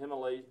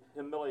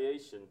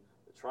humiliation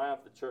the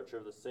triumph of the church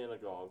over the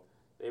synagogue.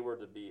 They were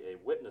to be a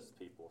witness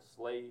people,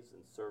 slaves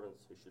and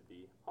servants who should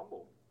be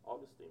humble.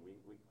 Augustine,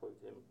 we quote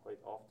him quite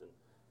often.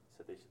 He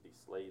said they should be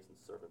slaves and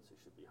servants who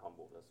should be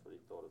humble. That's what he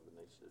thought of the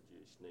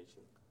Jewish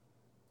nation.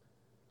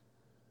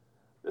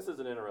 This is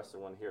an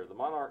interesting one here. The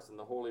monarchs in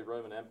the Holy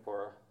Roman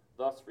Empire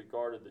thus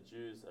regarded the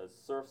Jews as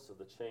serfs of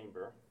the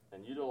chamber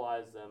and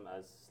utilized them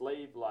as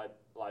slave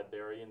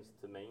librarians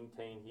to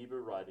maintain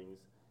Hebrew writings.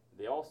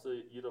 They also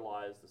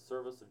utilized the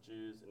service of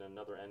Jews in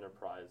another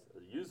enterprise,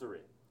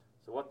 usury.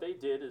 So what they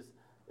did is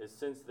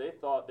since they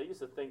used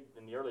to think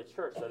in the early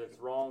church that it's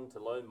wrong to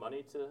loan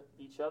money to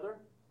each other.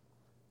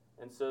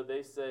 And so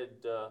they said,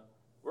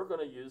 we're going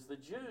to use the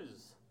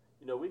Jews.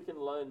 We can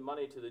loan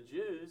money to the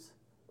Jews,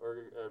 or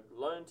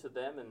loan to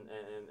them and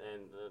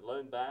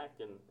loan back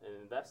and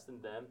invest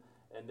in them,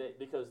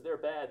 because they're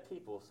bad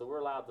people, so we're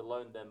allowed to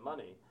loan them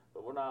money,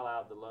 but we're not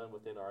allowed to loan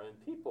within our own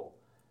people.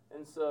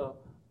 And so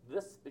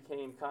this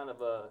became kind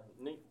of a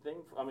neat thing.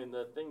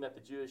 The thing that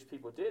the Jewish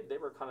people did, they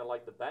were kind of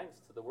like the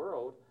banks to the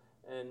world.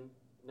 And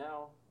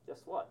now,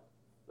 guess what?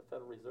 The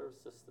Federal Reserve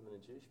System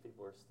and the Jewish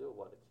people are still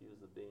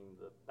accused of being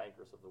the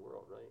bankers of the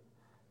world, right?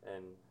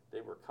 And they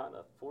were kind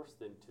of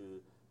forced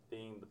into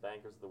being the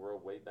bankers of the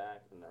world way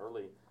back in the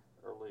early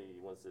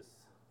was this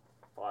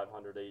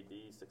 500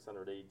 AD,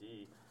 600 AD,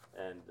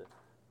 and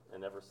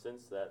And ever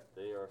since that,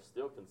 they are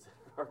still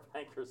considered our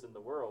bankers in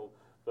the world.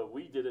 But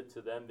we did it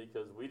to them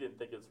because we didn't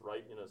think it's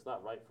right. It's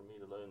not right for me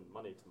to loan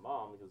money to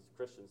mom because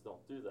Christians don't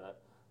do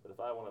that. But if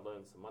I want to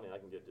loan some money, I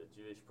can get to a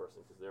Jewish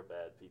person because they're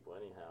bad people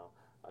anyhow.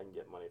 I can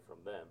get money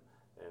from them.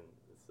 And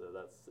so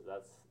that's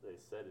they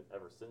said it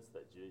ever since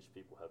that Jewish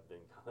people have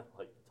been kind of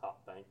like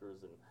top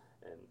bankers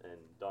and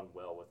done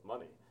well with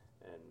money.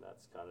 And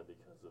that's kind of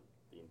because of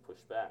being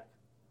pushed back.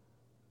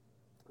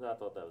 And I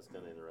thought that was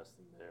kind of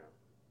interesting there.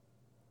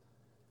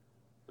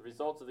 The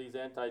results of these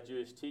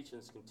anti-Jewish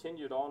teachings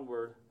continued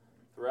onward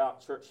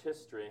throughout church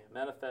history,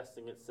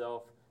 manifesting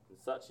itself in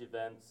such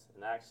events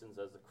and actions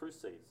as the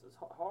Crusades. It's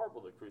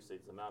horrible, the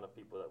Crusades, the amount of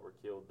people that were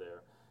killed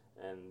there.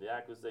 And the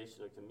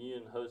accusation of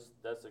communion, host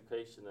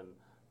desecration, and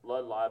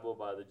blood libel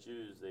by the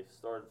Jews. They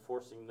started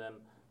forcing them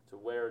to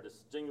wear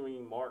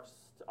distinguishing marks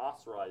to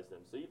ostracize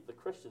them. So even the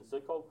Christians,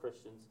 so-called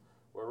Christians,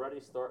 were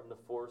already starting to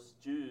force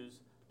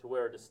Jews to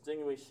wear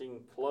distinguishing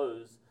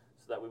clothes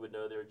so that we would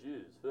know they're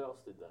Jews. Who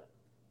else did that?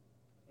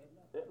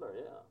 Hitler,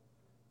 yeah.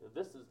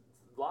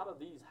 A lot of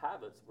these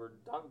habits were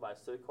done by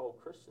so-called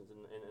Christians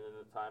in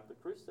the time of the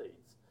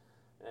Crusades.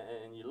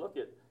 And you look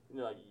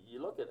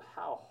at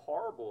how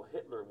horrible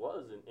Hitler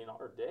was in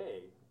our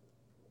day.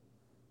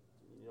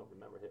 You don't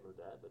remember Hitler,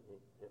 Dad, but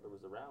Hitler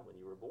was around when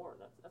you were born.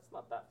 That's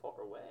not that far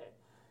away.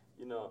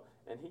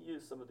 And he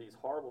used some of these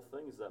horrible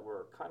things that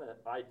were kind of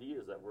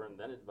ideas that were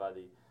invented by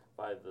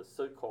the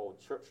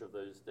so-called church of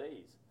those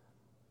days.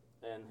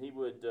 And he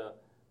would, the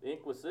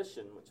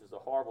Inquisition, which is a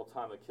horrible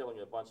time of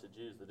killing a bunch of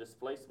Jews, the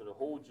displacement of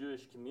whole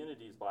Jewish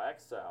communities by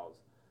exiles,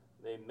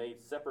 they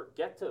made separate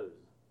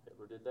ghettos.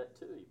 Hitler did that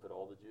too. He put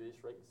all the Jewish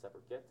right in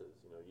separate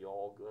ghettos. You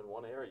all go in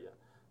one area.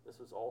 This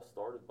was all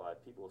started by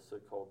people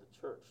so-called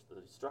the church.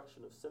 The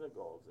destruction of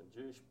synagogues and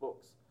Jewish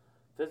books,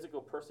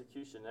 physical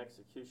persecution and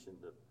execution,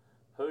 the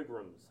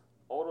pogroms.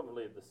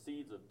 Ultimately, the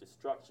seeds of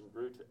destruction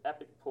grew to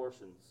epic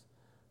portions,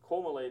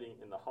 culminating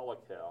in the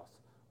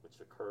Holocaust,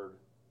 which occurred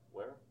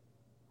where?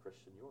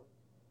 Christian York.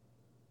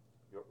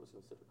 York was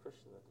considered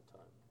Christian at the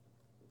time.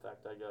 In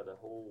fact, I got a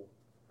whole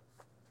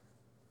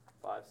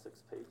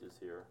 5-6 pages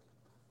here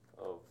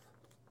of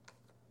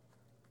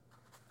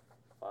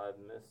 5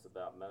 myths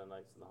about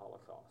Mennonites and the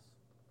Holocaust.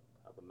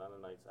 How the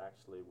Mennonites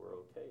actually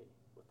were okay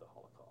with the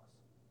Holocaust.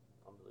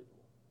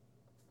 Unbelievable.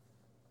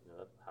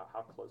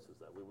 How close is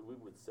that? We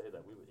would say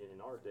that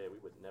in our day we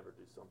would never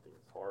do something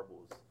as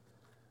horrible as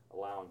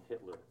allowing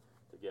Hitler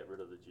to get rid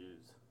of the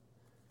Jews.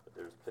 But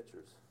there's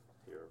pictures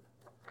here of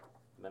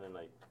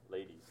Mennonite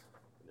ladies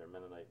in their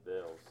Mennonite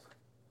veils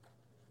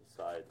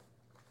beside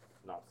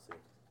Nazi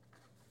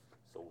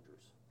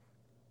soldiers.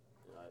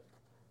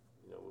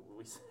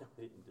 We said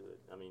we didn't do it.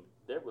 I mean,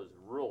 there was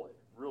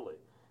really,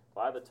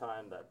 by the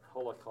time that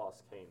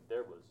Holocaust came,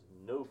 there was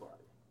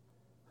nobody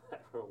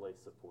that really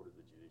supported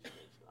the Jewish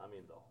nation. I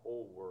mean, the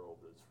whole world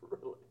was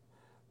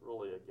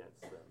really against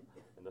them.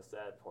 And the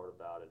sad part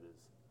about it is,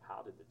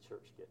 how did the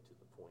church get to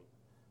the point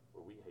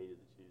where we hated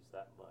the Jews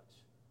that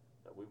much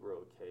that we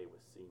were okay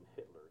with seeing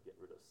Hitler get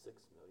rid of 6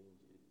 million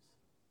Jews?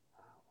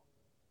 How?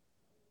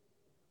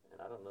 And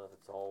I don't know if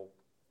it's all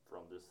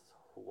from this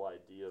whole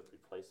idea of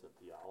replacement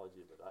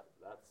theology, but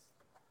that's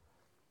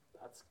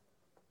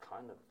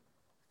kind of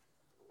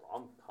where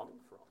I'm coming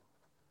from.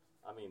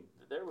 I mean,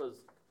 there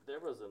was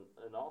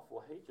an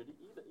awful hatred.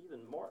 Even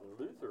Martin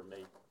Luther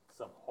made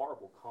some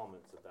horrible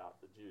comments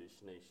about the Jewish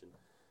nation.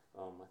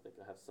 I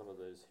think I have some of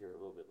those here a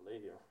little bit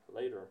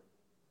later.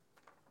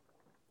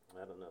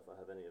 I don't know if I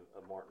have any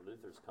of Martin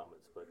Luther's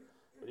comments, but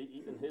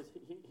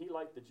he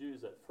liked the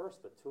Jews at first,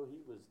 but till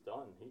he was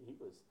done, he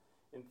was,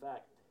 in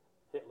fact,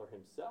 Hitler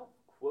himself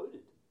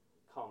quoted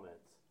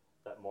comments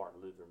that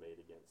Martin Luther made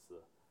against the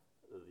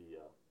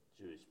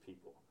Jewish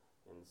people.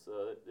 And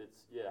so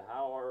it's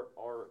how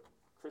our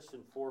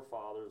Christian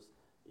forefathers,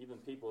 even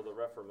people of the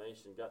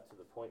Reformation, got to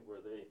the point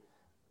where they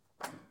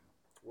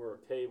were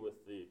okay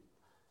with the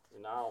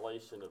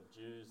annihilation of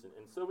Jews.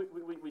 And so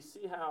we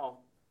see how,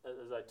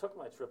 as I took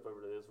my trip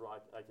over to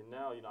Israel, I can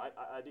now,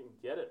 I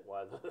didn't get it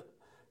why the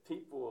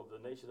people of the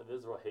nation of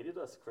Israel hated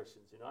us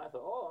Christians. I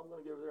thought, I'm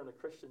going to go over there on a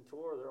Christian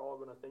tour. They're all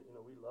going to think,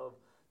 we love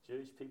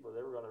Jewish people.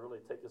 They were going to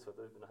really take us with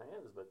open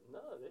hands. But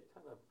no, they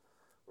kind of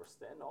were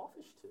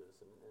standoffish to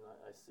us. And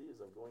I see as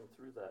I'm going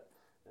through that,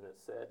 and it's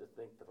sad to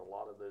think that a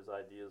lot of those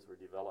ideas were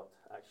developed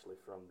actually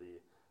from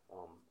the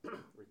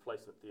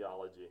replacement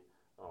theology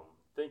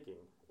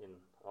thinking in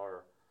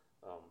our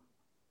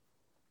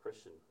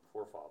Christian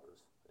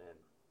forefathers. And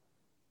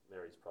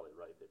Mary's probably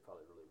right. They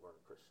probably really weren't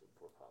Christian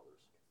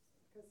forefathers.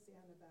 Because the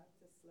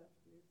Anabaptists left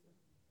Luther.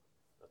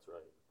 That's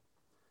right.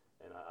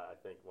 And I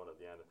think one of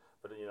the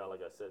but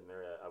like I said,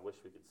 Mary, I wish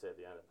we could say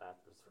the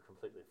Anabaptists were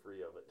completely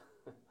free of it.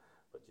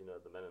 But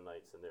the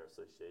Mennonites and their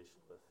association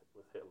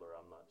with Hitler,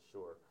 I'm not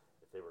sure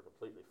if they were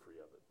completely free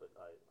of it. But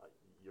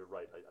you're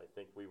right. I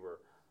think we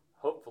were,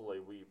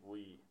 hopefully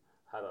we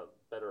had a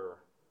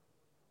better,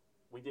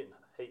 we didn't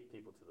hate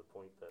people to the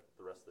point that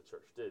the rest of the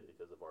church did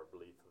because of our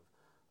belief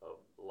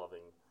of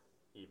loving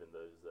even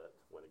those that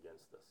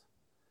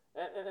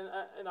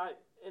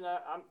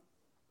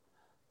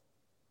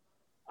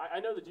I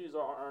know the Jews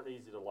aren't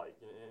easy to like.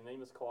 And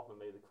Amos Kaufman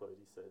made the quote.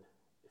 He said,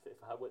 if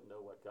I wouldn't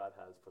know what God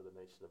has for the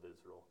nation of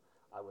Israel,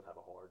 I would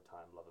have a hard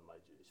time loving my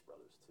Jewish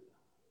brothers too.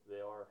 They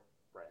are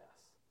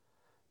brass.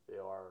 They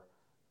are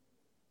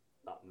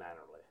not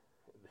mannerly.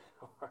 They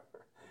are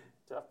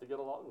tough to get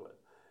along with.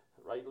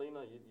 Right,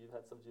 Lena? You've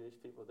had some Jewish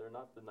people. They're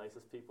not the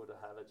nicest people to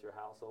have at your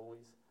house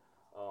always.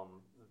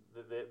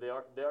 They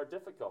are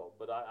difficult,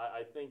 but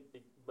I think,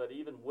 but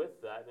even with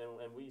that,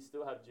 and we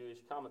still have Jewish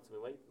comments we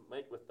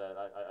make with that,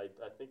 I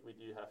think we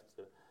do have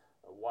to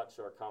watch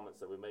our comments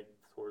that we make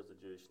towards the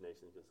Jewish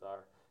nation, because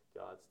our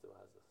God still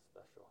has a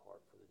special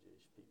heart for the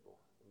Jewish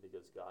people, and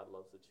because God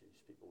loves the Jewish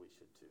people, we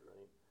should too,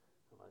 right?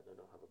 I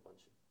don't have a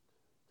bunch of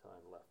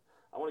time left.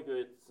 I want to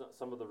go at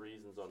some of the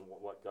reasons on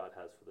what God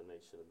has for the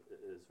nation of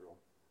Israel.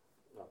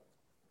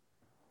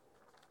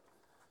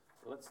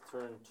 Let's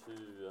turn to,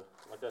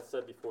 like I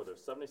said before, there's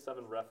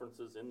 77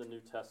 references in the New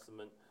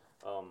Testament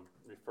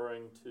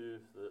referring to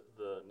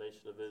the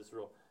nation of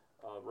Israel.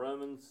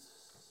 Romans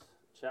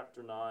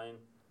chapter 9.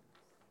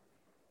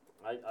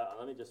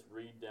 Let me just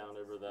read down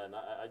over that. And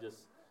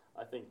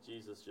I think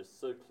Jesus just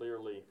so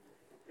clearly,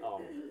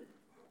 I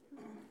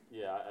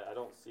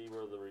don't see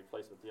where the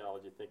replacement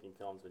theology thinking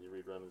comes when you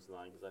read Romans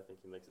 9, because I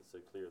think he makes it so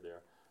clear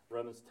there.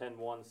 Romans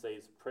 10:1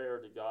 says, prayer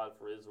to God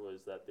for Israel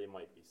is that they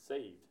might be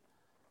saved.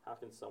 How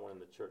can someone in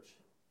the church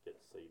get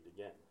saved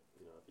again?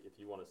 You know, if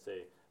you want to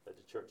say that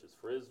the church is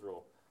for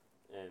Israel,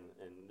 and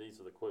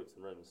these are the quotes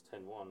in Romans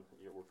 10:1.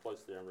 We're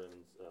close there in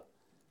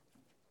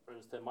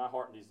Romans 10. My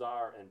heart and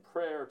desire and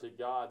prayer to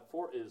God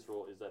for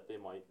Israel is that they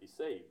might be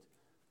saved.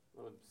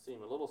 It would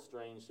seem a little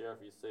strange there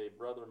if you say,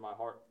 brother, my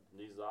heart,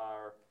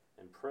 desire,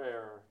 and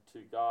prayer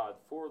to God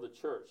for the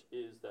church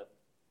is that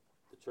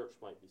the church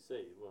might be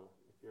saved. Well,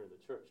 if you're in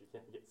the church, you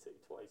can't get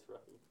saved twice,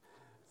 right?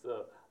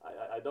 So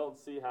I don't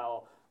see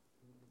how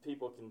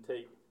people can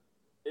take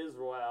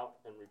Israel out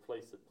and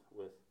replace it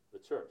with the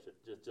church.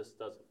 It just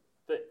doesn't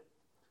fit.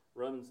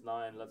 Romans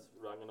 9, I'm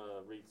going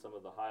to read some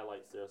of the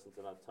highlights there since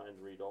I don't have time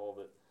to read all of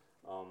it.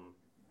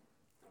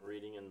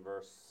 Reading in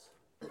verse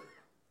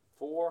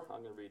 4,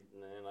 I'm going to read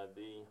in the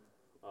NIV,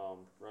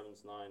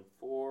 Romans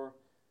 9:4,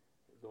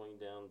 going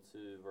down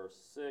to verse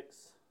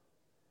 6.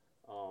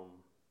 I'll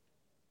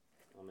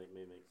make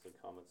some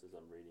comments as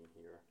I'm reading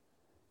here.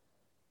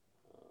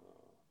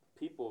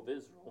 People of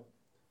Israel,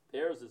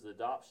 theirs is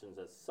adoptions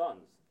as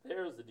sons.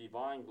 Theirs the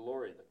divine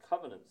glory, the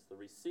covenants, the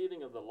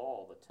receiving of the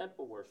law, the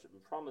temple worship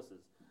and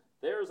promises.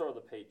 Theirs are the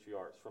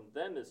patriarchs. From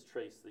them is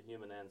traced the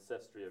human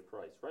ancestry of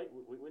Christ. Right?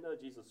 We know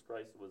Jesus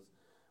Christ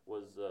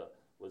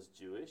was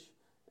Jewish,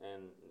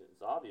 and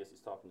it's obvious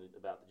he's talking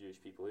about the Jewish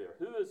people here.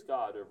 Who is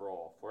God over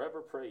all?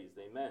 Forever praised.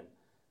 Amen.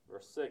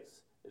 Verse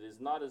 6. It is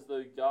not as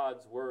though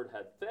God's word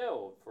had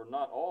failed, for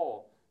not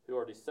all who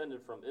are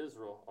descended from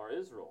Israel are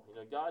Israel. You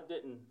know, God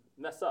didn't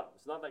mess up.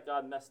 It's not that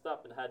God messed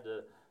up and had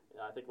to,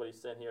 I think what he's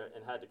saying here,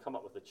 and had to come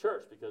up with a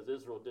church because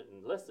Israel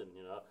didn't listen,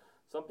 you know.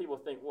 Some people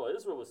think, well,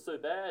 Israel was so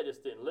bad,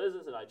 just didn't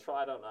listen, and I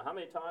tried, I don't know how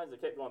many times, they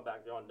kept going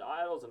back on to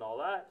idols and all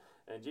that,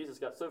 and Jesus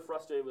got so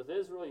frustrated with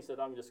Israel, he said,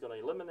 I'm just going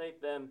to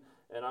eliminate them,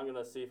 and I'm going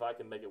to see if I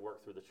can make it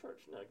work through the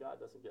church. No,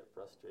 God doesn't get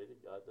frustrated.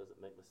 God doesn't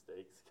make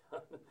mistakes.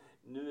 God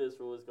knew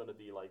Israel was going to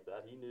be like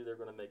that. He knew they were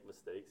going to make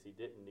mistakes. He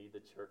didn't need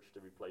the church to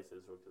replace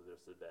Israel because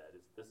they're so bad.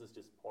 This is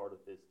just part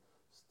of his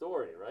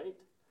story, right?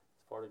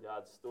 It's part of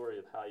God's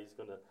story of how he's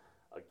going to,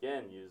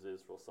 again, use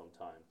Israel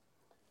sometime.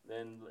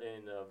 Then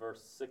in verse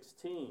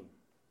 16,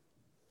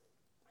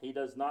 he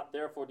does not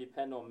therefore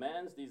depend on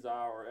man's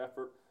desire or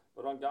effort,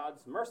 but on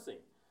God's mercy.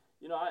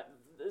 You know,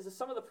 this is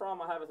some of the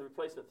problem I have with the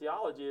replacement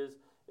theology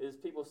is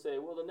people say,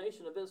 well, the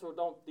nation of Israel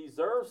don't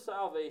deserve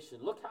salvation.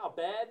 Look how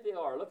bad they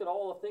are. Look at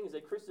all the things.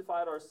 They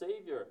crucified our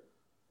Savior.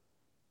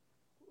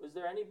 Is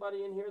there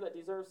anybody in here that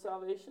deserves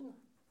salvation?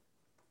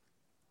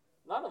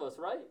 None of us,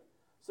 right?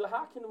 So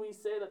how can we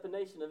say that the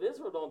nation of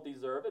Israel don't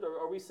deserve it? Or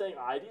are we saying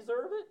I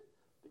deserve it?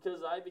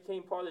 Because I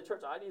became part of the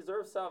church, I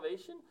deserve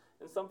salvation?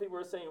 And some people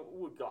are saying,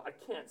 oh, God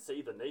can't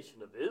save the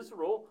nation of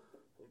Israel.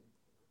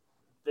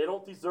 They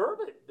don't deserve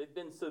it. They've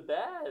been so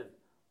bad.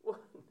 Well,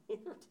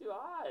 neither do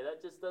I.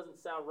 That just doesn't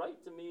sound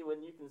right to me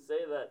when you can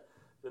say that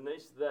the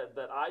nation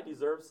that I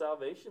deserve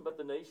salvation, but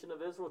the nation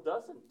of Israel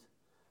doesn't.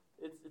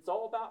 It's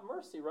all about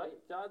mercy, right?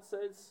 God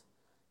says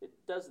it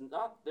does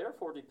not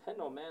therefore depend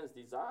on man's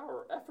desire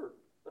or effort,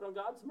 but on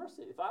God's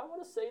mercy. If I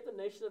want to save the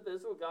nation of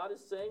Israel, God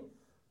is saying,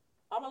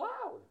 I'm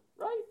allowed,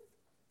 right?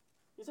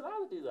 He's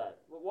allowed to do that.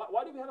 Well,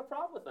 why do we have a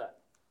problem with that?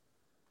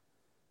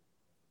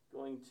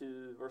 Going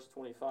to verse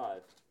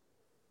 25.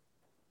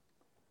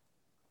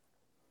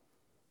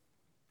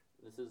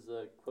 This is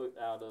a quote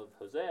out of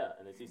Hosea.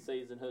 And as he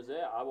says in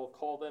Hosea, I will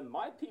call them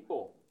my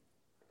people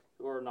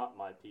who are not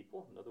my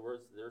people. In other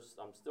words,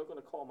 I'm still going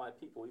to call my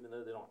people even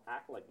though they don't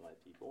act like my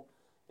people.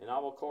 And I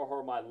will call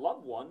her my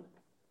loved one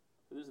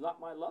who is not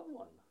my loved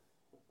one.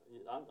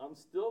 I'm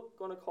still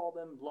going to call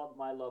them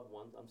my loved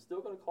ones. I'm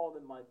still going to call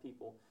them my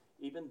people.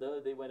 Even though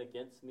they went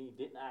against me,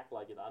 didn't act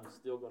like it, I'm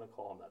still going to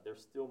call them that. They're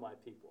still my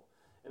people.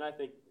 And I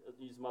think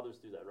these mothers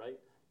do that, right?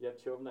 You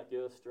have children that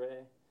go astray,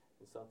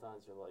 And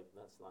sometimes you're like,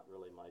 that's not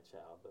really my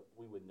child, but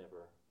we would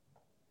never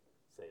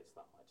say it's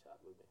not my child,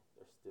 would we?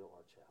 They're still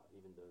our child,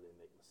 even though they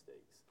make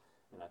mistakes.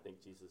 And I think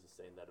Jesus is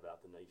saying that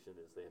about the nation,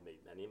 is they have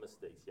made many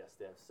mistakes. Yes,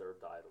 they have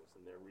served idols,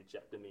 and they're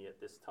rejecting me at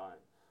this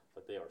time,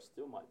 but they are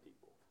still my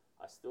people.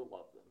 I still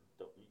love them.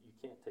 You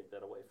can't take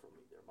that away from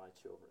me. They're my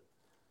children.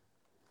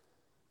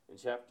 In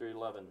chapter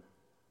 11,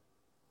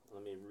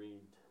 let me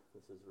read.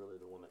 This is really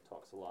the one that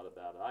talks a lot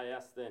about it. I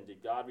asked then,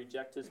 did God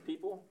reject his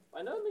people?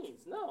 By no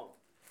means, no.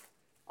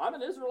 I'm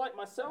an Israelite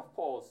myself,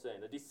 Paul is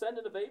saying, a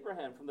descendant of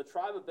Abraham from the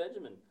tribe of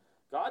Benjamin.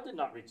 God did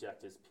not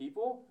reject his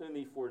people, whom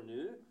he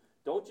foreknew.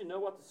 Don't you know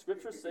what the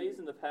scripture says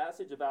in the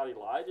passage about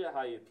Elijah,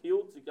 how he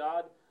appealed to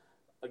God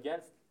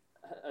against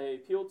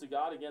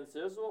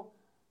Israel?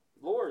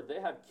 Lord, they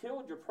have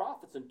killed your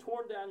prophets and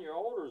torn down your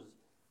altars.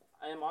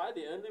 Am I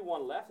the only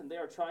one left, and they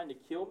are trying to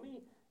kill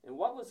me? And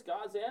what was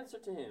God's answer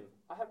to him?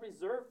 I have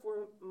reserved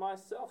for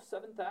myself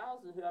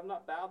 7,000 who have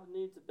not bowed the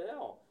knee to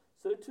Baal.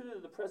 So too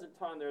at the present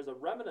time there is a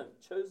remnant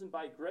chosen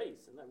by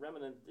grace, and that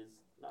remnant is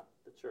not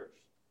the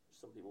church.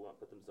 Some people want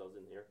to put themselves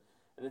in here.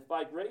 And if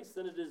by grace,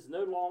 then it is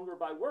no longer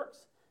by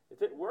works.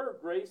 If it were,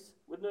 grace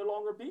would no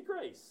longer be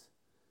grace.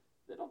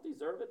 They don't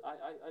deserve it.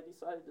 I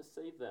decided to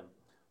save them.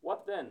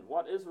 What then?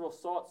 What Israel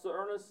sought so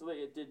earnestly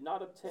it did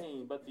not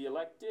obtain, but the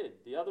elect did.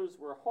 The others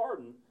were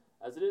hardened,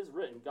 as it is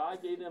written.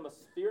 God gave them a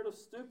spirit of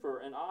stupor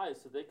and eyes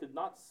so they could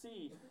not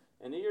see,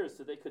 and ears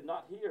so they could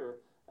not hear,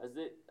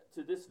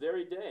 to this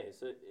very day.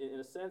 So in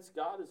a sense,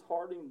 God is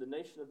hardening the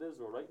nation of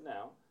Israel right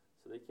now,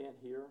 so they can't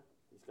hear.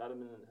 He's got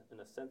them in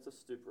a sense of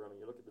stupor. I mean,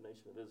 you look at the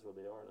nation of Israel,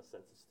 they are in a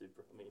sense of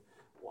stupor. I mean,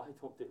 why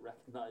don't they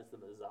recognize the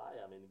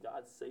Messiah? I mean,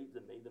 God saved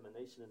them, made them a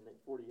nation in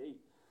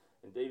 48.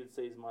 And David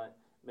says,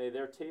 may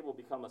their table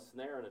become a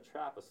snare and a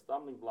trap, a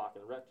stumbling block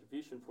and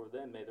retribution for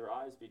them. May their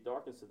eyes be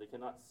darkened so they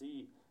cannot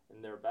see,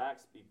 and their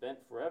backs be bent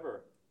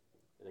forever.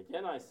 And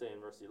again I say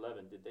in verse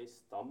 11, did they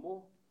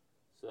stumble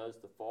so as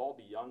to fall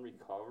beyond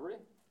recovery?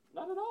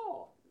 Not at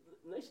all.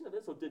 The nation of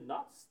Israel did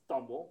not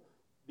stumble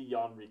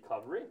beyond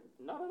recovery.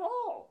 Not at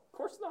all. Of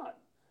course not.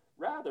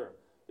 Rather,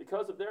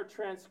 because of their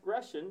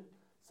transgression,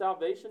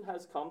 salvation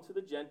has come to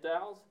the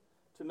Gentiles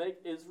to make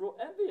Israel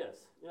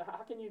envious. You know,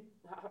 how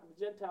the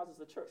Gentiles is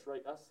the church,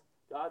 right? Us,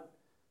 God,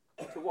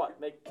 to what?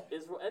 Make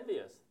Israel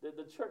envious.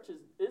 The church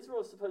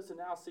Israel is supposed to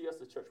now see us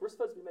as church. We're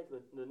supposed to be making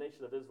the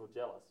nation of Israel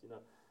jealous. You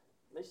know,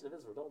 nation of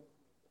Israel,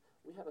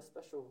 we have a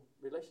special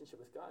relationship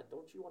with God.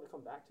 Don't you want to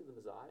come back to the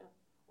Messiah?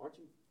 Aren't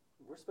you?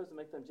 We're supposed to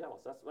make them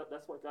jealous.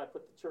 That's what God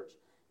put the church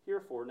here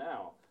for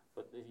now.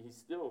 But he's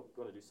still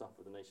going to do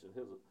something for the nation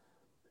of Israel.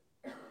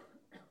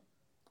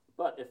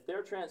 But if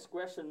their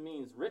transgression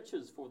means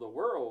riches for the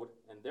world,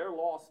 and their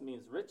loss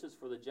means riches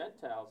for the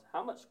Gentiles,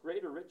 how much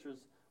greater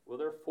riches will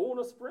their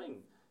fullness bring?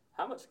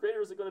 How much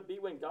greater is it going to be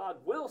when God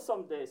will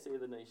someday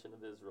save the nation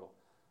of Israel?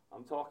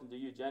 I'm talking to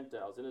you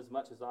Gentiles,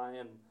 inasmuch as I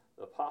am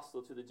the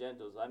apostle to the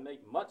Gentiles. I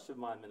make much of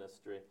my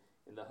ministry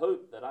in the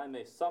hope that I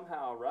may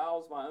somehow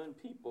arouse my own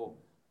people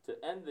to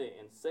envy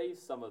and save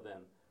some of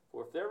them.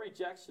 For if their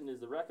rejection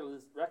is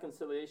the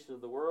reconciliation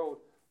of the world,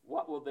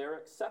 what will their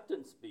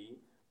acceptance be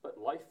but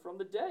life from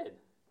the dead?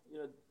 You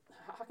know,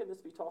 how can this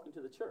be talking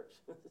to the church?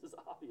 This is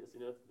obvious. You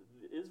know,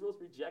 if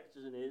Israel's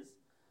rejection is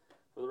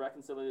for the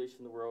reconciliation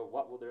of the world,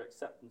 what will their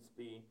acceptance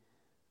be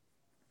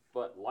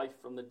but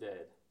life from the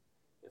dead?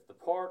 If the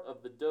part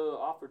of the dough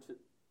offered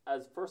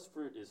as first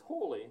fruit is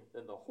holy,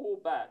 then the whole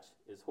batch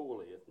is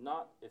holy. If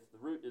not, if the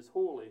root is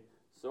holy,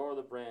 so are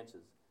the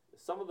branches.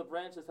 If some of the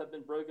branches have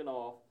been broken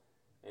off,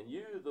 and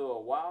you, though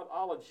a wild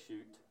olive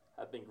shoot,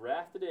 have been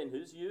grafted in.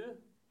 Who's you?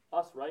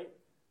 Us, right?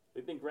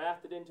 We've been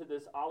grafted into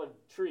this olive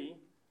tree.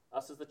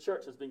 Us as the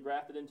church has been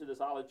grafted into this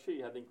olive tree,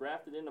 have been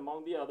grafted in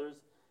among the others,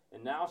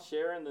 and now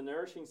share in the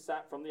nourishing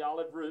sap from the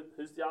olive root.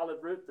 Who's the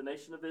olive root? The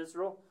nation of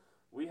Israel.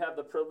 We have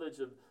the privilege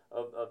of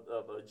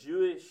a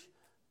Jewish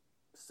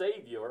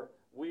Savior.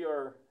 We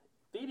are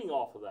feeding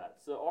off of that.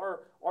 So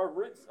our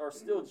roots are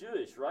still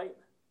Jewish, right?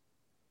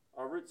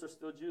 Our roots are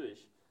still Jewish.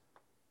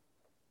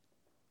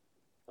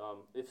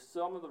 If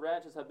some of the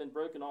branches have been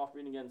broken off,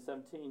 reading again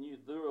 17, you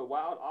through a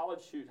wild olive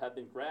shoot have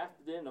been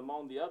grafted in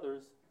among the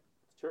others.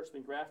 The church has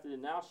been grafted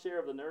in, now share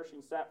of the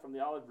nourishing sap from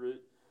the olive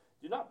root.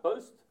 Do not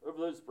boast over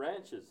those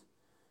branches.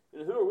 You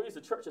know, who are we as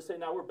a church to say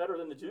now we're better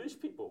than the Jewish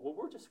people? Well,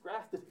 we're just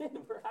grafted in.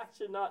 We're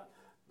actually not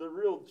the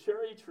real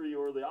cherry tree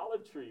or the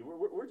olive tree.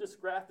 We're just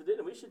grafted in,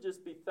 and we should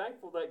just be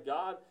thankful that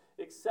God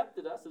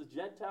accepted us as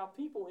Gentile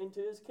people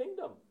into his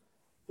kingdom.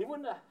 He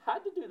wouldn't have had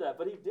to do that,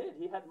 but he did.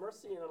 He had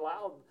mercy and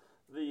allowed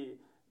the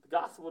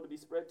gospel to be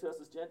spread to us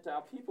as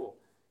Gentile people.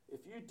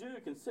 If you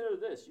do, consider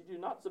this. You do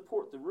not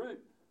support the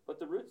root, but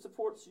the root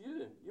supports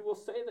you. You will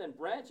say then,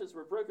 branches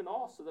were broken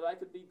off so that I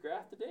could be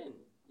grafted in.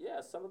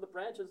 Yeah, some of the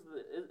branches of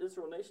the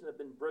Israel nation have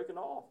been broken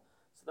off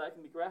so that I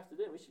can be grafted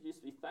in. We should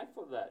just be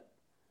thankful for that.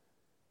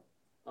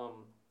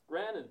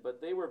 Granted, but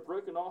they were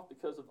broken off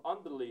because of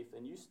unbelief,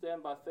 and you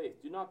stand by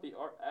faith. Do not be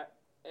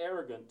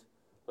arrogant,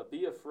 but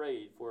be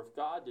afraid. For if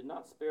God did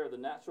not spare the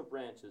natural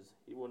branches,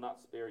 he will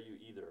not spare you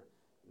either.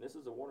 And this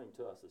is a warning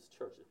to us as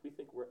church. If we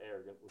think we're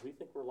arrogant, if we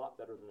think we're a lot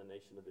better than the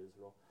nation of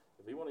Israel,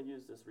 if we want to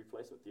use this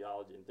replacement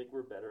theology and think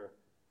we're better,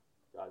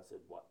 God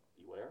said, what?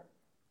 Beware?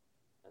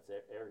 That's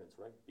arrogance,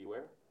 right?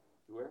 Beware?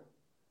 Beware?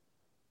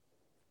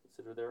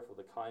 Consider therefore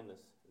the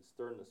kindness and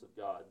sternness of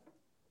God,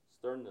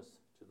 sternness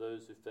to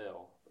those who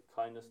fail, but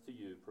kindness to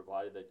you,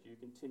 provided that you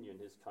continue in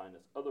his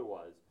kindness.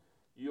 Otherwise,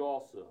 you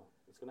also,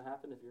 what's going to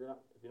happen if you're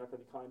not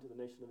going to be kind to the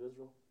nation of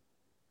Israel?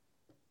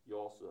 You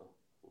also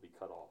will be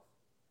cut off.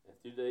 And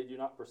if they do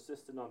not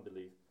persist in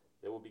unbelief,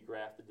 they will be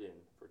grafted in,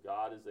 for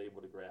God is able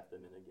to graft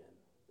them in again.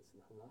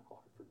 It's not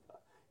hard for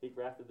God. He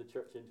grafted the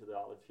church into the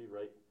olive tree,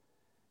 right?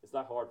 It's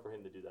not hard for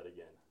him to do that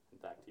again. In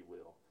fact, he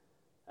will.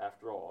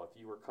 After all, if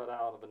you were cut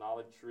out of an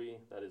olive tree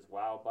that is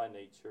wild by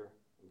nature,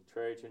 and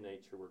contrary to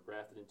nature, were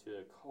grafted into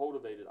a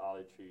cultivated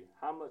olive tree,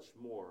 how much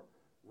more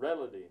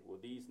readily will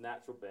these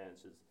natural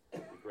branches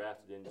be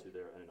grafted into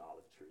their own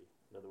olive tree?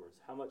 In other words,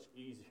 how much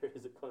easier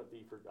is it going to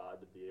be for God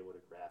to be able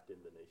to graft in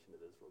the nation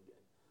of Israel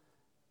again?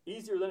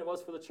 Easier than it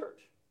was for the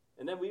church.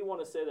 And then we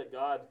want to say that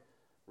God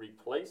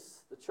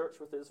replaced the church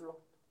with Israel.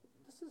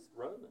 This is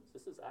Romans.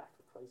 This is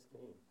after Christ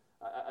came.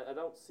 I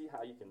don't see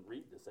how you can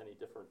read this any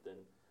different than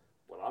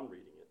what I'm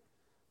reading it.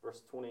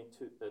 Verse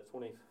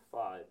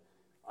 25,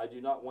 I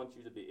do not want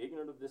you to be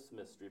ignorant of this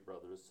mystery,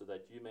 brothers, so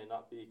that you may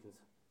not be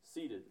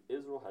conceited.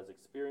 Israel has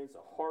experienced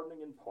a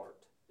hardening in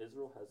part.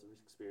 Israel has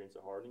experienced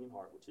a hardening in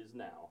heart, which is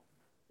now.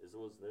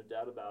 Israel is no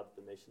doubt about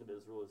it. The nation of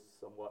Israel is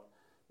somewhat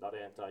not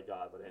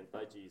anti-God, but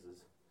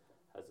anti-Jesus.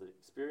 Has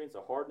experienced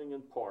a hardening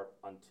in part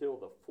until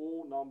the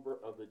full number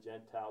of the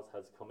Gentiles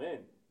has come in,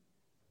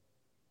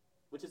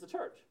 which is the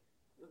church.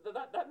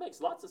 That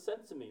makes lots of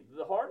sense to me.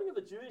 The hardening of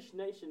the Jewish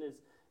nation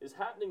is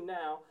happening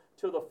now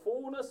to the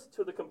fullness,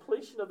 to the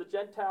completion of the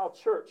Gentile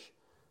church,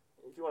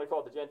 if you want to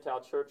call it the Gentile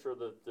church or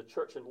the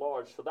church at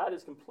large. So that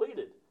is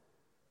completed.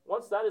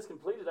 Once that is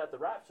completed at the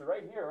rapture,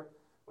 right here,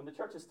 when the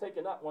church is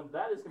taken up, when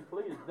that is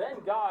completed, then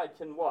God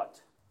can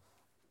what?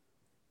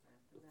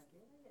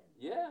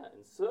 Yeah,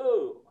 and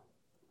so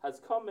has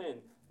come in,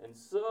 and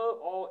so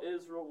all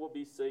Israel will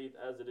be saved,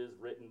 as it is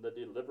written, the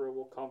deliverer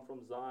will come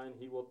from Zion,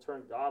 he will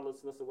turn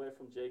godlessness away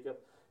from Jacob,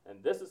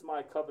 and this is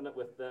my covenant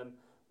with them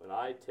when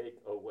I take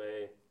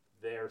away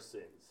their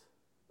sins.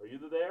 Are you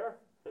there?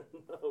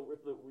 No, we're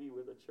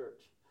the church.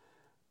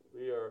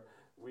 We are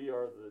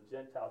the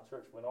Gentile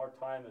church. When our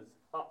time is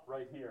up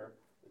right here,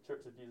 the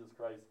Church of Jesus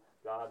Christ,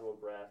 God will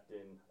graft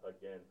in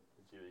again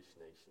the Jewish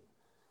nation.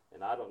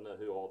 And I don't know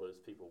who all those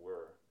people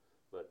were,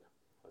 but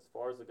as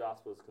far as the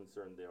gospel is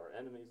concerned, they are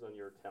enemies on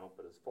your account,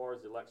 but as far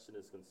as election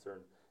is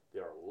concerned, they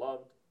are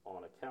loved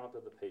on account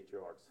of the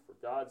patriarchs. For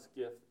God's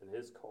gift and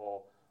his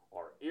call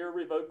are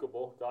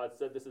irrevocable. God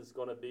said this is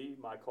going to be,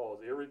 my call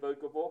is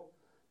irrevocable.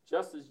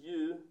 Just as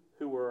you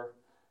who were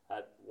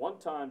at one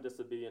time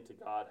disobedient to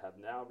God have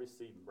now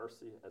received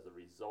mercy as a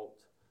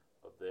result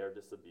of their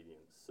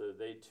disobedience. So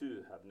they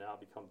too have now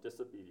become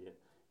disobedient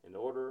in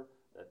order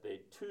that they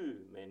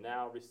too may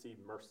now receive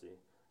mercy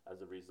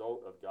as a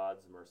result of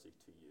God's mercy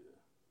to you.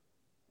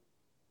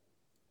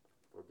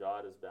 For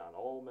God has bound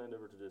all men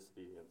over to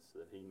disobedience,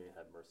 so that he may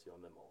have mercy on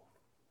them all.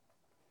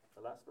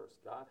 The last verse,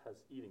 God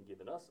has even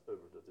given us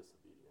over to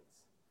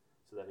disobedience,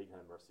 so that he can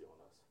have mercy on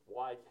us.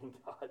 Why can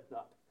God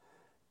not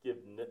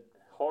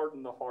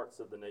harden the hearts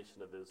of the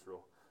nation of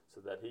Israel, so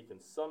that he can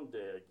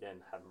someday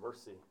again have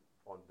mercy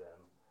on them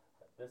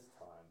at this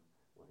time,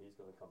 when he's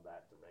going to come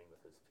back to reign with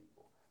his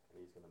people,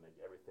 and he's going to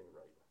make everything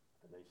right,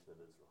 the nation of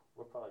Israel.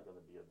 We're probably going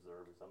to be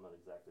observers. I'm not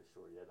exactly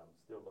sure yet. I'm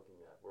still looking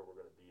at where we're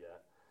going to be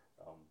at.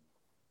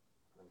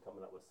 I'm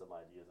coming up with some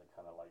ideas I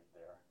kind of like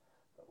there.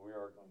 But we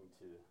are going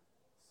to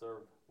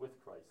serve with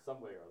Christ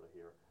some way or other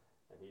here.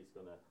 And he's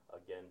going to,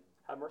 again,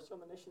 have mercy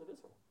on the nation of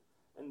Israel.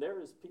 And there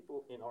is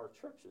people in our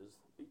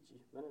churches, Beachy,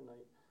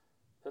 Mennonite,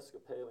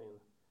 Episcopalian,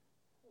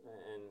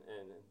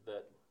 and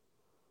that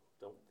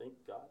don't think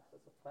God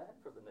has a plan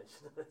for the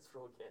nation of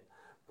Israel again.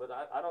 But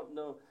I don't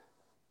know.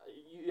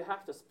 You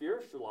have to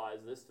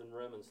spiritualize this in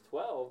Romans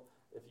 12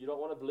 if you don't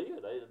want to believe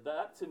it.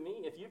 That, to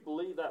me, if you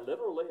believe that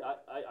literally,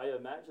 I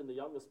imagine the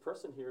youngest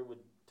person here would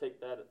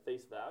take that at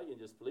face value and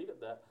just believe it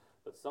that.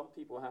 But some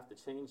people have to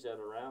change that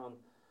around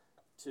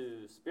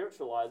to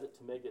spiritualize it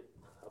to make it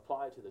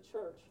apply to the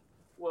church.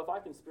 Well, if I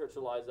can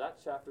spiritualize that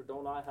chapter,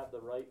 don't I have the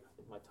right,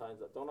 if my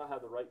time's up, don't I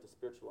have the right to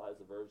spiritualize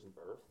the virgin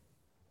birth,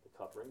 the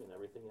covering, and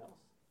everything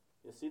else?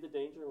 You see the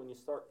danger when you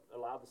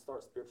allowed to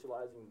start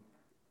spiritualizing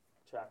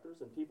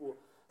chapters, and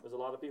there's a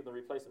lot of people in the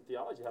replacement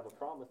theology have a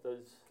problem with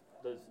those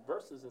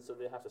verses, and so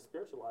they have to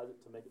spiritualize it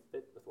to make it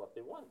fit with what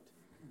they want.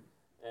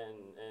 And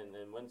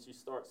once you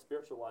start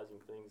spiritualizing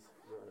things,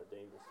 you're on a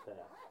dangerous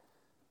path.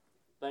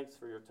 Thanks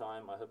for your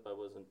time. I hope I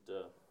wasn't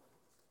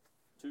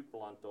too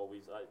blunt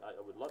always.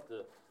 I would love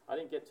to. I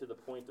didn't get to the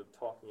point of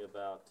talking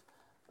about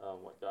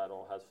what God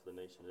all has for the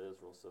nation of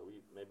Israel, so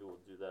maybe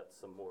we'll do that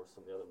some of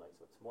the other nights.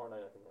 But tomorrow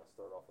night I think I'll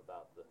start off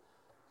about the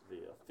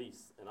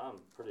feast, and I'm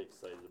pretty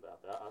excited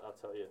about that.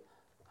 I'll tell you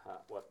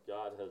what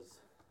God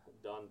has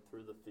done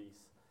through the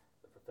feast.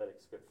 The prophetic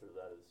scripture,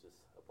 that is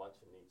just a bunch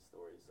of neat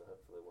stories, so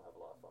hopefully we'll have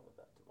a lot of fun with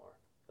that tomorrow.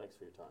 Thanks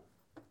for your time.